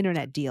everything's like an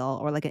internet deal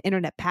or like an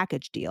internet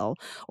package deal,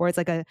 or it's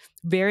like a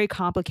very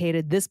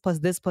complicated this plus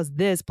this plus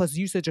this plus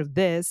usage of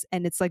this.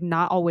 And it's like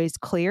not always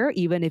clear,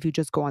 even if you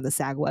just go on the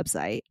SAG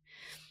website.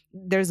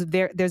 There's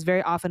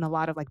very often a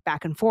lot of like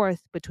back and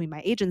forth between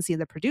my agency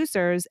and the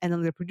producers, and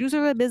then the producers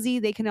are busy,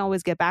 they can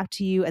always get back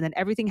to you, and then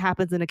everything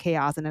happens in a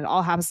chaos, and it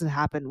all happens to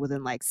happen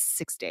within like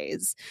 6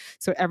 days.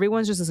 So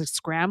everyone's just like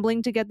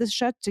scrambling to get this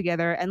shut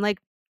together, and like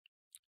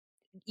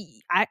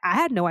I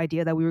had no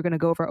idea that we were going to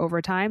go for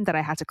overtime, that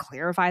I had to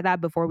clarify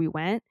that before we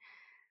went.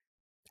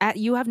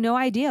 You have no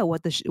idea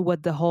what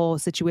the whole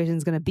situation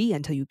is going to be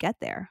until you get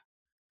there.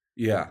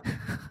 yeah.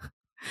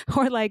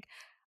 Or like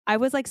I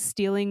was like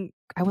stealing.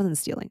 I wasn't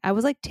stealing. I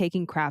was like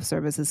taking craft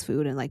services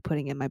food and like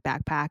putting it in my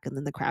backpack, and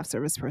then the craft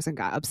service person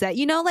got upset.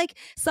 Like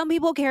some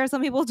people care,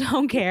 some people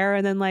don't care,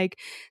 and then like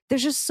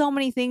there's just so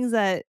many things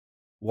that.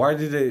 Why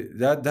did they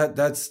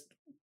that's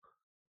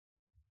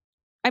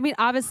I mean,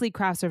 obviously,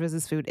 craft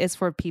services food is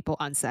for people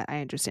on set. I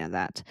understand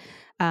that.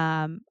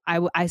 I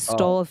oh,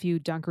 stole a few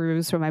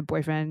Dunkaroos from my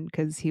boyfriend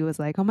because he was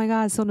like, "Oh my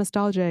god, so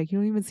nostalgic! You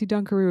don't even see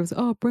Dunkaroos.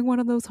 Oh, bring one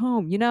of those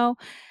home."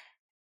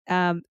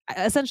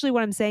 Essentially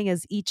what I'm saying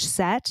is each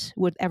set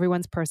with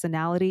everyone's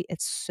personality,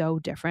 it's so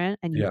different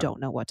and you yeah, don't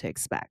know what to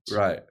expect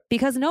right.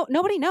 because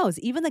nobody knows.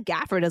 Even the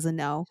gaffer doesn't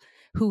know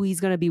who he's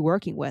going to be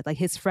working with. Like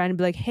his friend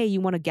be like, "Hey, you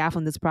want to gaff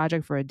on this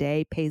project for a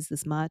day, pays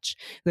this much?"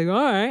 Like, "All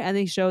right." And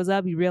then he shows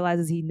up, he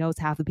realizes he knows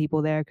half the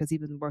people there because he's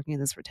been working in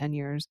this for 10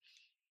 years,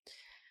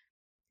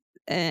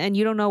 and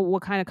you don't know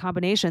what kind of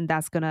combination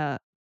that's going to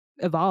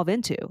evolve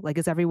into. Like,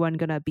 is everyone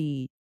going to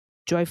be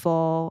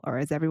joyful, or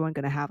is everyone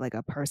going to have like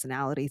a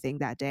personality thing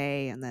that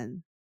day and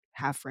then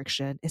have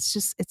friction? It's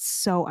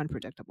so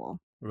unpredictable.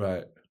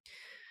 Right.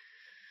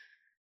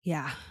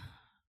 Yeah.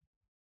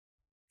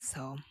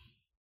 So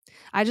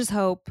I just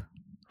hope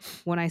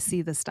when I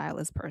see the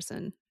stylist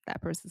person,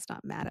 that person's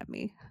not mad at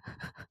me.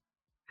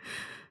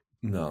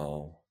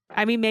 No.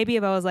 I mean, maybe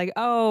if I was like,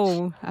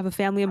 "Oh, I have a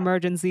family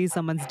emergency,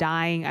 someone's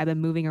dying, I've been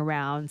moving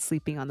around,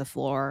 sleeping on the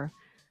floor,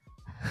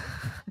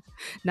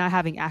 not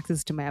having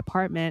access to my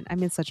apartment."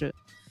 I'm in such a,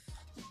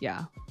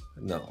 yeah,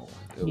 No.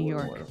 It New wouldn't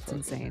York. want to It's fucking.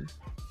 insane.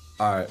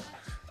 All right.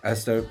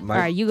 Esther, All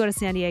right, you go to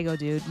San Diego,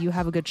 dude. You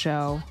have a good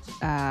show.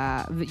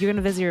 You're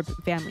gonna visit your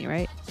family,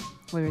 right?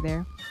 While you're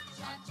there.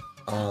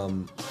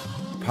 Um,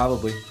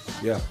 probably.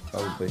 Yeah,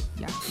 probably.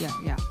 Yeah, yeah,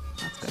 yeah.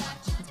 That's good.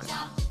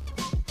 That's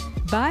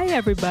good. Bye,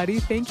 everybody.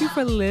 Thank you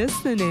for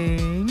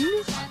listening.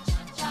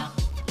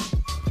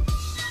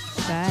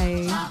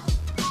 Bye.